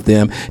middle of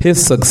them,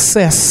 his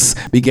success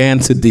began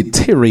to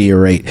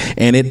deteriorate,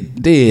 and it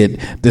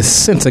did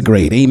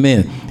disintegrate.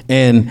 Amen.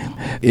 And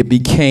it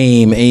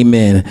became,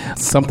 amen,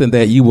 something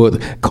that you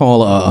would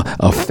call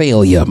a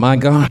failure. My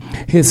God,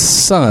 his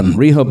son,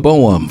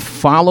 Rehoboam,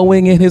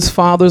 following in his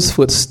father's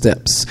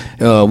footsteps,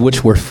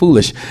 which were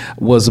foolish,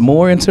 was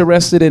more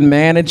interested in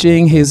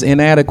managing his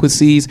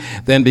inadequacies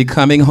than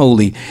becoming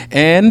holy.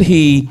 And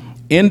he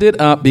ended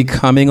up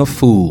becoming a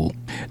fool.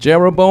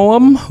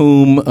 Jeroboam,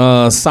 whom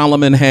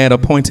Solomon had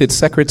appointed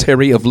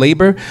Secretary of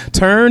Labor,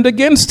 turned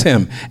against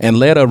him and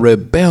led a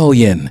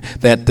rebellion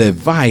that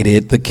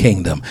divided the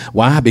kingdom.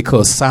 Why?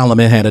 Because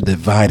Solomon had a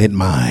divided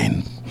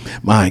mind.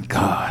 My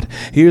God.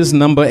 Here's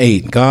number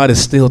 8. God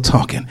is still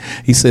talking.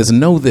 He says,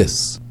 know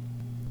this.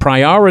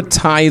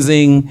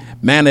 Prioritizing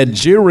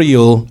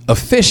managerial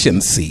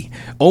efficiency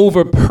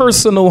over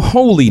personal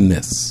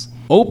holiness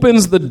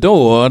opens the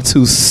door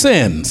to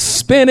sin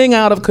spinning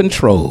out of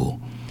control.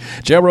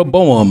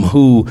 Jeroboam,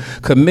 who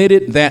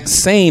committed that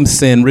same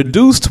sin,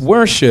 reduced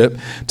worship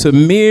to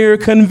mere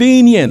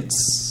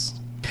convenience.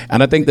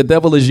 And I think the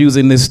devil is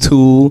using this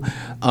tool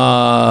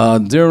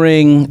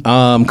during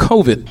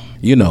COVID,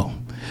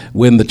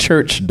 when the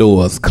church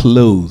doors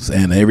close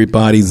and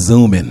everybody's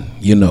Zooming,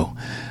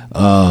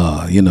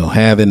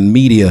 having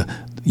media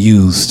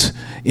used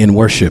in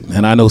worship.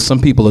 And I know some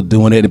people are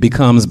doing it. It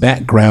becomes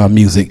background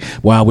music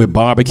while we're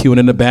barbecuing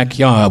in the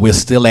backyard. We're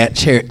still at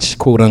church,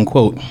 quote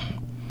unquote.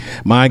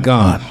 My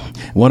God,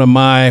 one of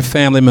my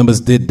family members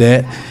did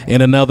that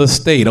in another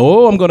state.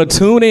 Oh, I'm going to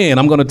tune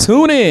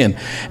in.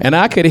 And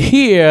I could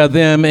hear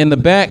them in the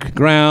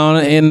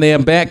background in their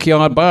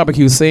backyard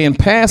barbecue saying,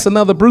 pass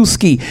another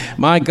brewski.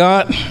 My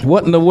God,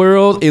 what in the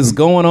world is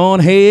going on?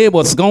 Hey,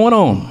 what's going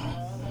on?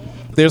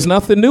 There's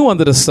nothing new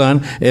under the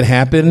sun. It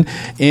happened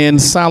in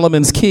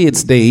Solomon's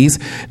kids' days.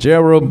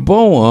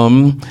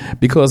 Jeroboam,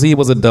 because he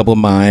was a double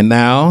mind,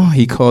 now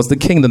he caused the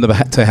kingdom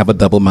to have a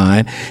double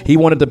mind. He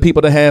wanted the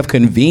people to have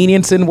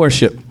convenience in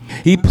worship.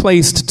 He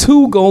placed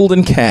 2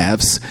 golden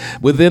calves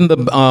within the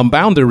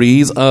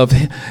boundaries of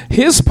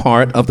his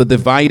part of the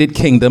divided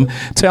kingdom,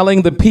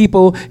 telling the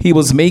people he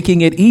was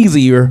making it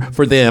easier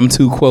for them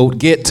to, quote,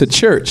 get to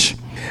church,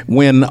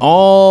 when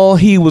all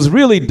he was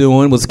really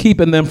doing was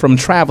keeping them from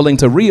traveling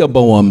to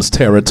Rehoboam's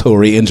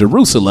territory in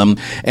Jerusalem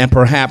and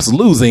perhaps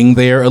losing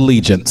their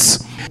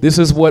allegiance. This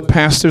is what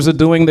pastors are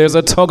doing. There's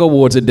a tug of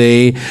war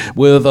today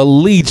with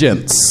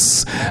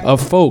allegiance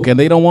of folk, and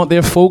they don't want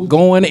their folk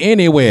going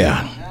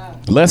anywhere,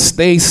 lest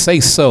they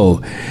say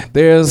so.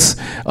 There's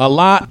a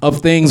lot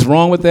of things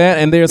wrong with that,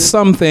 and there's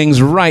some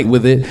things right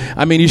with it.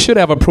 I mean, you should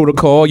have a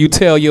protocol. You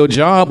tell your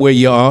job where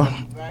you are.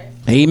 Right.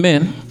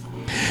 Amen.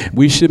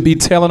 We should be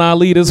telling our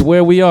leaders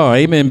where we are.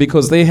 Amen.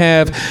 Because they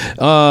have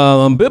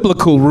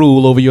biblical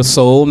rule over your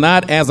soul,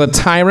 not as a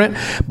tyrant,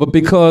 but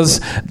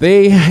because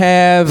they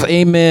have,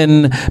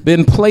 amen,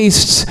 been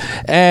placed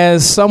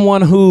as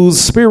someone who's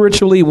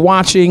spiritually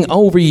watching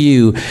over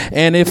you.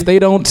 And if they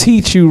don't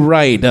teach you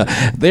right,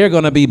 they're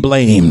going to be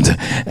blamed.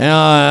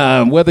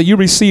 Whether you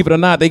receive it or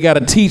not, they got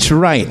to teach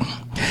right.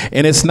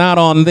 And it's not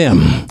on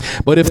them.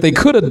 But if they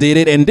could have did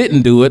it and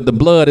didn't do it, the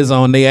blood is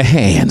on their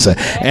hands.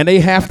 And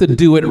they have to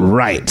do it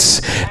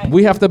right.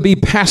 We have to be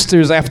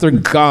pastors after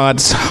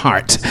God's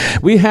heart.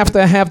 We have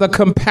to have the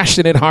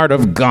compassionate heart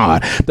of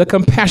God, the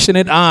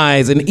compassionate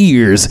eyes and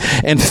ears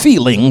and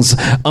feelings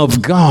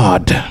of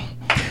God.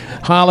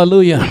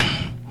 Hallelujah.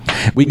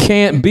 We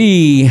can't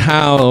be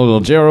how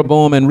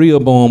Jeroboam and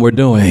Rehoboam were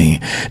doing,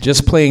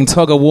 just playing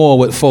tug of war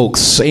with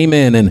folks,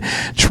 amen, and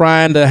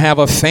trying to have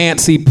a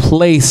fancy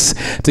place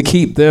to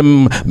keep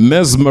them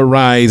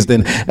mesmerized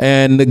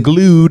and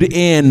glued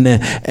in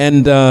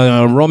and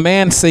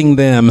romancing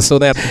them so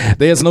that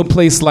there's no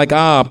place like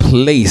our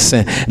place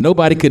and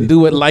nobody could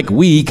do it like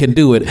we can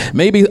do it.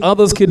 Maybe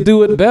others could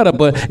do it better,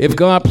 but if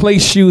God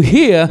placed you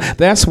here,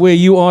 that's where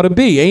you ought to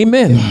be.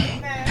 Amen.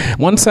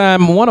 One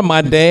time, one of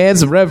my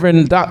dads,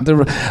 Reverend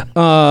Dr.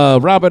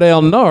 Robert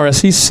L.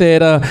 Norris, he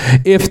said,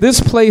 if this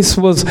place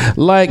was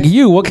like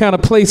you, what kind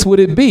of place would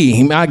it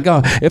be? My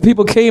God, if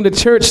people came to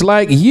church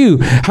like you,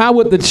 how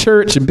would the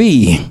church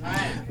be?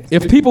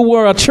 If people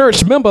were a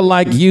church member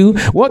like you,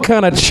 what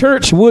kind of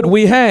church would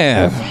we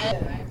have?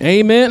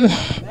 Amen.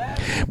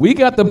 We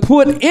got to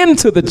put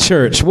into the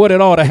church what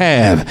it ought to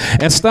have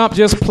and stop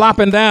just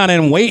plopping down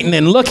and waiting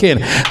and looking.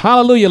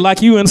 Hallelujah,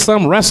 like you in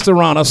some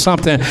restaurant or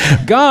something.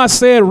 God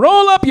said,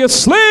 roll up your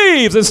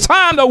sleeves. It's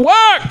time to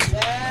work.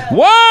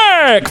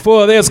 Work,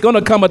 for there's going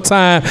to come a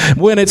time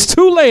when it's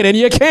too late and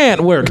you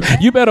can't work.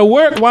 You better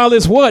work while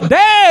it's what?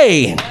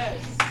 Day.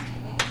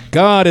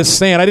 God is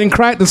saying, I didn't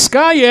crack the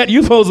sky yet.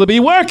 You're supposed to be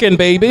working,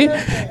 baby.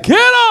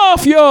 Get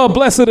off your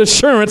blessed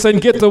assurance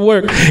and get to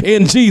work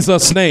in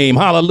Jesus' name.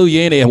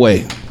 Hallelujah.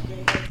 Anyway.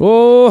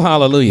 Oh,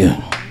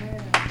 hallelujah.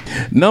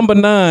 Number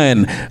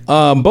 9,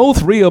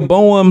 both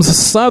Rehoboam's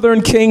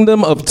southern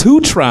kingdom of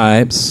 2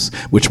 tribes,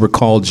 which were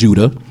called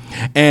Judah,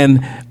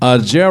 and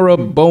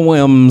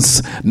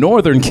Jeroboam's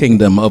northern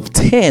kingdom of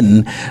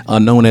 10,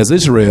 known as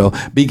Israel,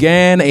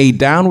 began a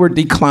downward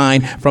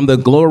decline from the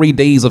glory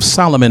days of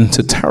Solomon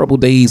to terrible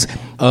days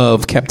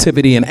of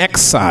captivity and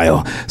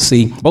exile.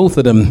 See, both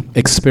of them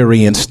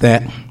experienced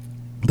that.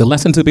 The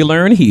lesson to be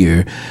learned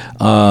here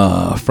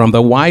from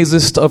the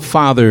wisest of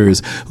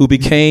fathers who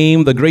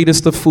became the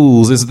greatest of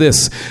fools is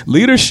this: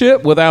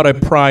 leadership without a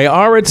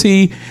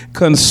priority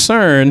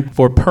concern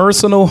for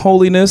personal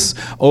holiness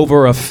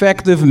over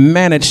effective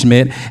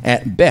management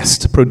at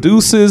best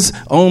produces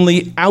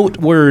only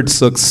outward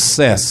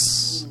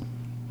success.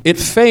 It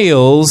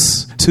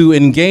fails to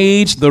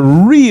engage the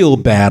real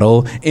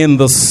battle in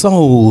the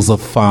souls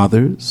of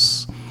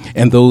fathers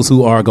and those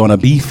who are going to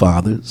be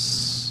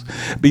fathers,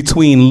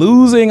 between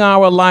losing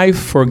our life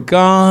for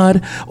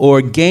God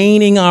or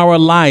gaining our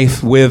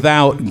life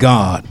without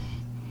God.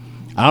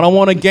 I don't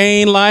want to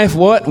gain life,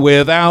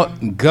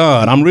 without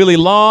God. I'm really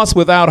lost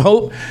without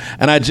hope,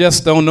 and I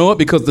just don't know it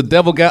because the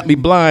devil got me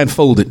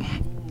blindfolded.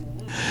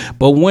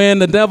 But when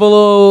the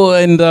devil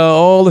and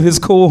all of his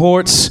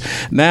cohorts,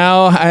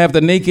 now I have the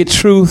naked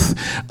truth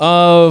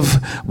of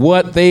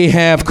what they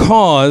have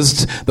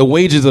caused, the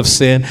wages of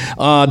sin,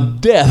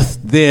 death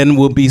then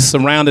will be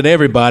surrounded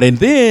everybody. And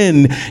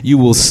then you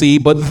will see,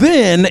 but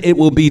then it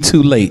will be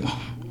too late.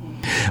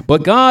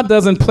 But God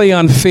doesn't play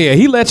unfair.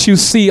 He lets you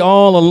see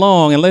all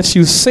along and lets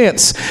you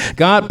sense.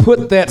 God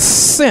put that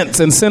sense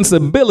and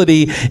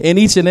sensibility in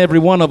each and every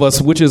one of us,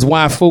 which is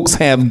why folks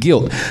have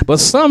guilt. But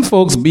some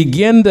folks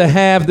begin to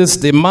have this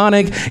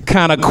demonic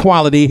kind of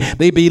quality.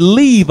 They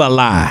believe a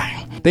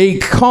lie. They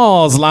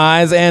cause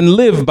lies and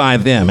live by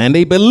them. And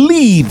they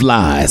believe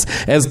lies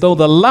as though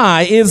the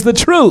lie is the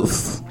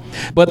truth.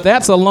 But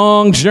that's a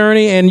long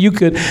journey, and you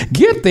could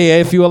get there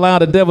if you allow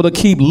the devil to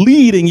keep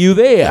leading you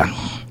there.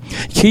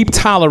 Keep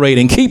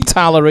tolerating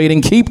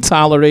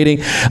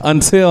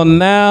until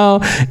now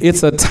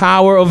it's a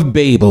Tower of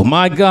Babel.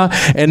 My God.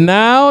 And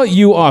now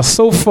you are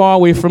so far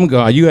away from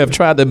God. You have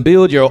tried to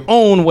build your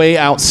own way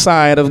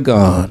outside of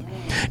God.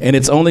 And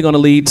it's only going to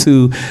lead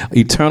to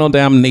eternal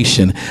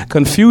damnation,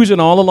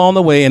 confusion all along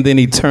the way, and then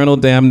eternal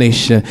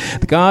damnation.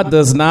 God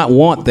does not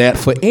want that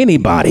for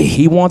anybody.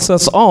 He wants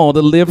us all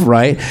to live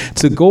right,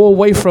 to go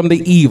away from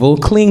the evil,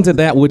 cling to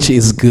that which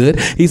is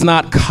good. He's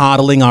not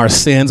coddling our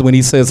sins when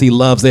he says he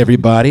loves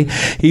everybody.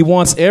 He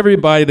wants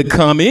everybody to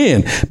come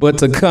in. But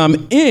to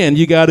come in,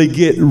 you got to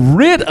get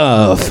rid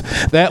of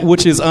that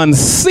which is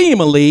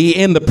unseemly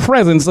in the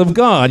presence of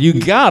God. You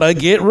got to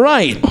get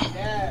right.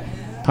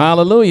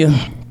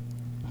 Hallelujah.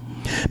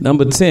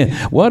 Number 10,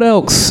 what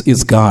else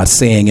is God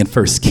saying in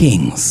 1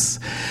 Kings?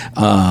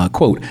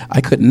 Quote,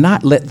 I could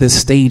not let this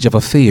stage of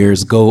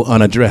affairs go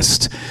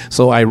unaddressed.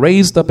 So I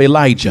raised up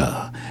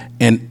Elijah,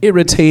 an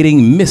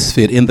irritating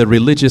misfit in the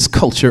religious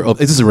culture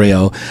of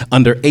Israel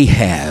under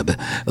Ahab,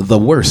 the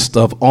worst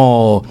of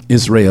all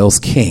Israel's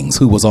kings,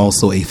 who was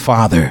also a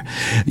father.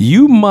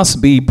 You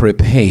must be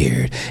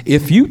prepared.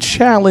 If you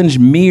challenge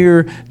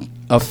mere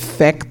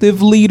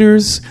effective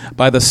leaders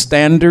by the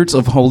standards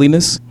of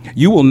holiness,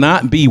 you will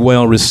not be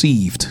well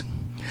received.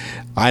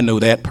 I know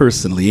that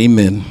personally.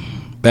 Amen.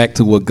 Back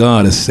to what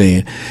God is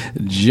saying.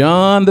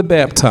 John the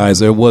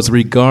Baptizer was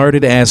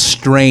regarded as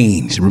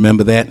strange.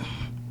 Remember that?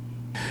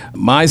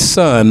 My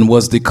son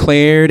was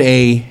declared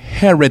a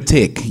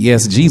heretic.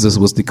 Yes, Jesus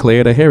was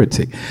declared a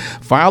heretic.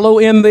 Follow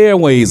in their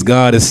ways,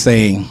 God is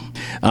saying.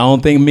 I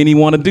don't think many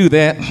want to do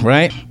that,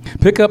 right?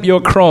 Pick up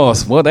your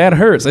cross. Well, that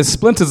hurts. There's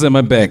splinters in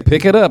my back.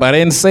 Pick it up. I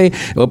didn't say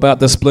about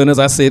the splinters.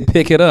 I said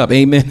pick it up.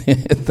 Amen.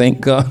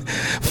 Thank God.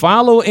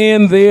 Follow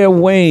in their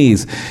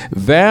ways.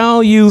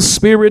 Value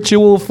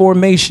spiritual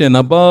formation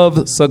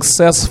above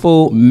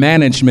successful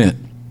management.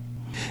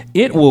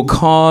 It will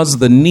cause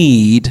the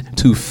need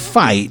to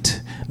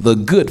fight the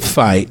good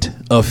fight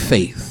of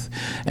faith.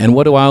 And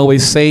what do I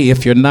always say?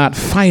 If you're not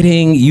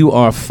fighting, you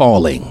are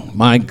falling.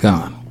 My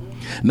God.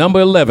 Number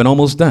 11,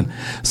 almost done.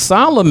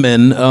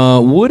 Solomon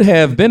would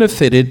have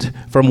benefited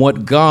from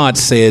what God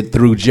said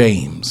through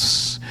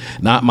James.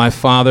 Not my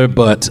father,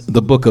 but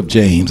the book of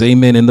James.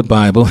 Amen. In the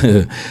Bible.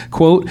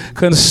 Quote,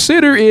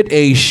 consider it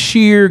a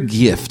sheer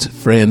gift,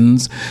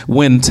 friends,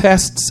 when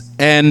tests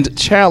and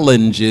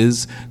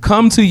challenges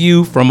come to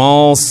you from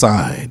all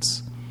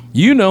sides.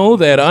 You know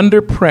that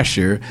under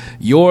pressure,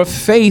 your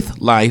faith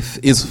life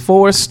is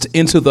forced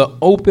into the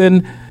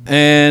open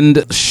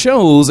and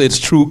shows its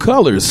true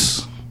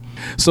colors.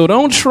 So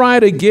don't try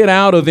to get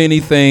out of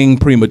anything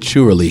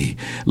prematurely.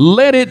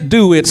 Let it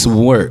do its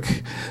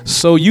work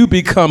so you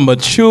become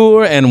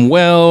mature and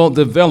well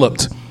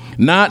developed,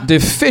 not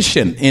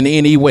deficient in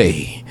any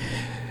way.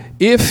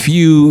 If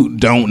you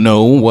don't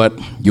know what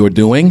you're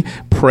doing,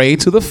 pray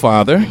to the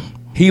Father.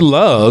 He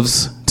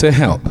loves to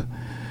help.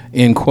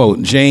 End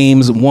quote.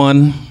 James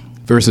 1,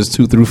 verses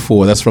 2 through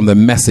 4. That's from the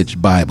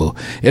Message Bible.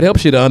 It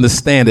helps you to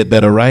understand it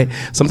better, right?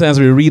 Sometimes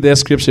we read that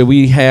scripture,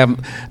 we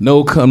have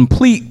no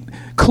complete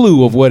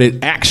clue of what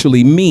it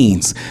actually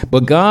means.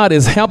 But God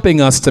is helping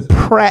us to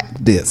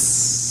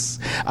practice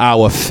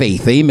our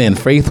faith. Amen.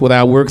 Faith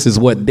without works is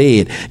what?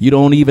 Dead. You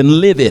don't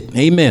even live it.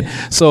 Amen.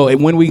 So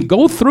when we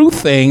go through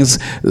things,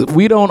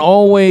 we don't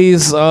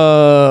always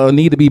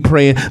need to be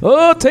praying,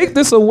 oh, take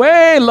this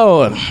away,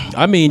 Lord.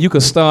 I mean, you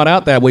could start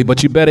out that way,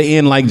 but you better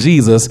end like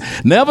Jesus.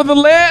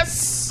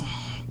 Nevertheless,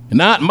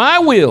 not my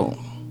will,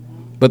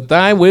 but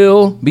thy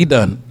will be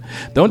done.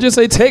 Don't just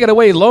say, take it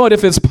away, Lord.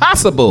 If it's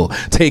possible,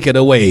 take it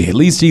away. At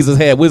least Jesus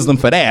had wisdom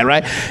for that,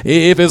 right?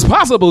 If it's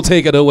possible,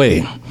 take it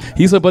away.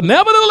 He said, but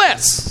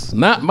nevertheless,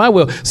 not my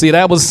will. See,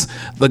 that was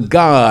the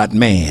God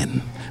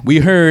man. We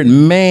heard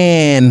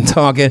man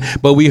talking,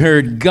 but we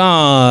heard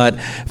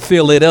God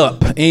fill it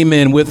up,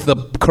 amen, with the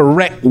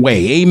correct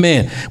way,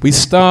 amen. We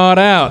start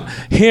out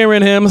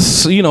hearing him,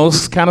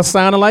 kind of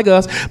sounding like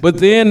us, but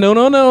then,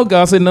 no,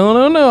 God said,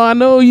 no, I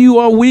know you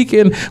are weak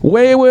and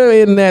wayward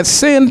in that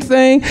sin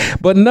thing,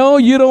 but no,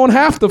 you don't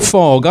have to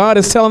fall. God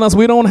is telling us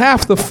we don't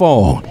have to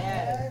fall.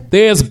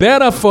 There's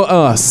better for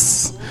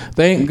us,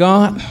 thank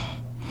God.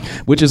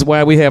 Which is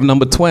why we have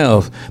number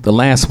 12, the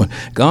last one.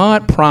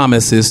 God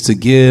promises to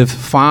give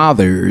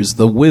fathers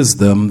the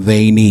wisdom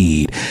they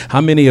need.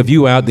 How many of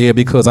you out there,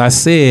 because I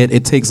said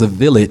it takes a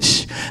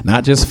village,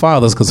 not just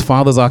fathers, because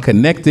fathers are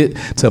connected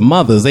to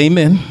mothers.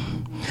 Amen.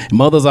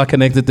 Mothers are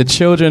connected to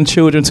children,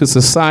 children to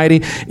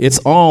society. It's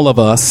all of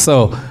us.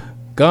 So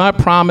God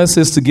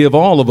promises to give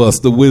all of us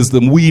the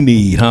wisdom we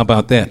need. How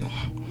about that?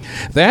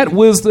 That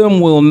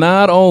wisdom will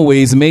not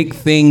always make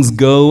things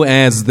go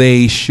as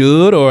they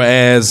should or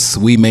as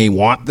we may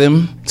want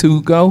them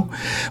to go,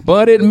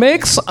 but it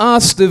makes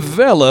us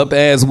develop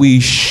as we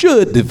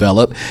should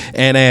develop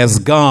and as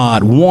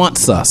God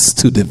wants us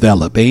to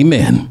develop.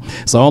 Amen.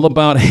 It's all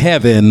about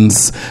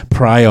heaven's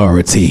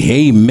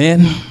priority.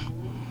 Amen.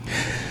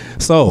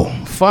 So,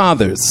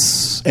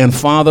 fathers and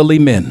fatherly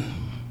men,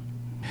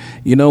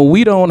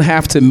 we don't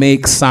have to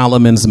make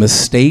Solomon's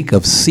mistake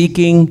of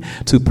seeking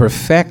to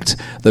perfect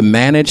the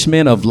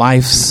management of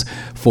life's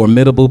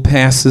formidable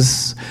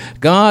passes.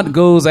 God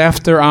goes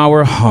after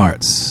our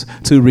hearts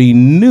to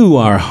renew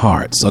our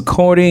hearts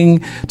according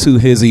to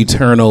his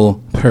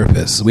eternal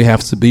purpose. We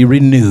have to be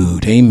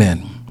renewed.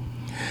 Amen.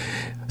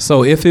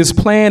 So if his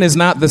plan is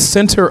not the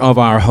center of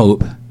our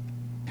hope,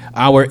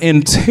 our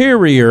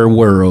interior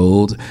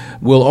world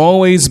will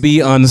always be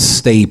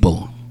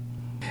unstable.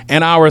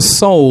 And our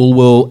soul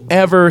will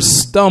ever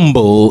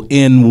stumble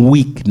in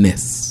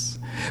weakness.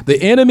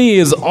 The enemy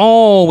is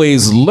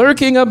always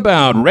lurking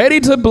about, ready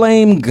to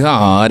blame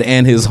God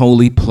and his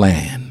holy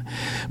plan,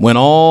 when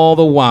all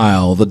the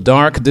while the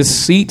dark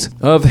deceit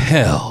of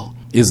hell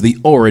is the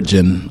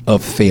origin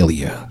of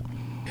failure.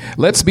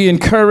 Let's be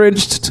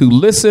encouraged to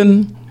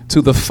listen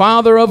to the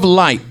Father of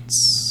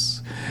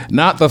lights,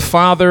 not the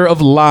father of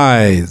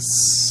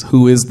lies,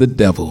 who is the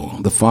devil.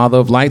 The Father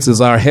of lights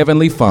is our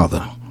heavenly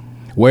Father,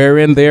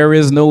 wherein there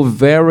is no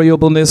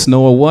variableness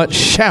nor what?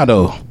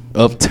 Shadow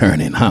of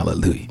turning.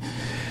 Hallelujah.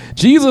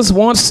 Jesus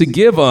wants to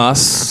give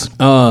us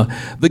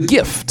the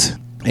gift,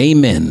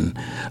 amen,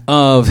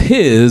 of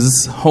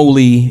his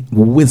holy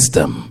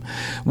wisdom,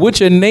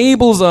 which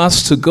enables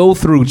us to go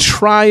through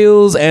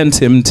trials and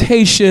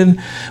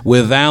temptation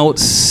without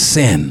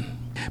sin,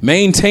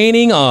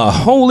 maintaining a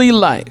holy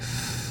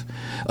life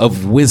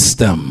of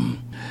wisdom,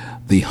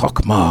 the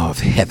Chokmah of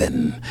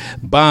heaven,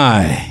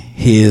 by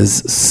his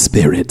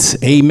Spirit.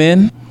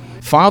 Amen.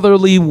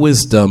 Fatherly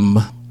wisdom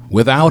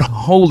without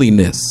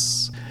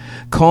holiness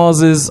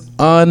causes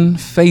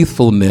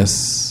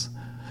unfaithfulness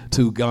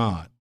to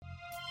God.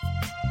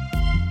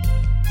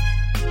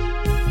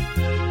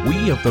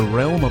 We of the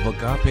realm of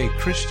Agape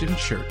Christian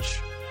Church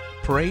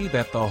pray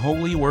that the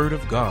holy word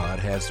of God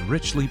has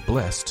richly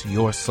blessed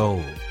your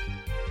soul.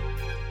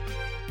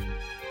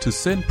 To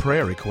send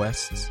prayer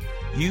requests,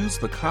 use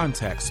the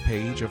contacts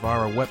page of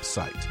our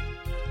website,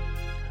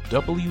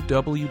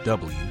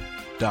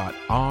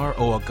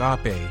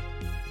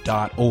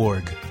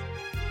 www.roagape.org.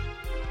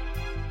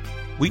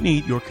 We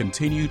need your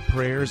continued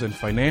prayers and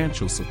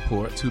financial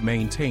support to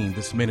maintain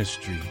this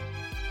ministry.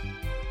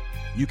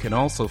 You can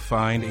also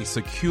find a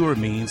secure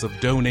means of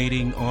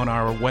donating on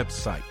our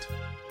website.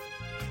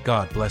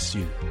 God bless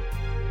you.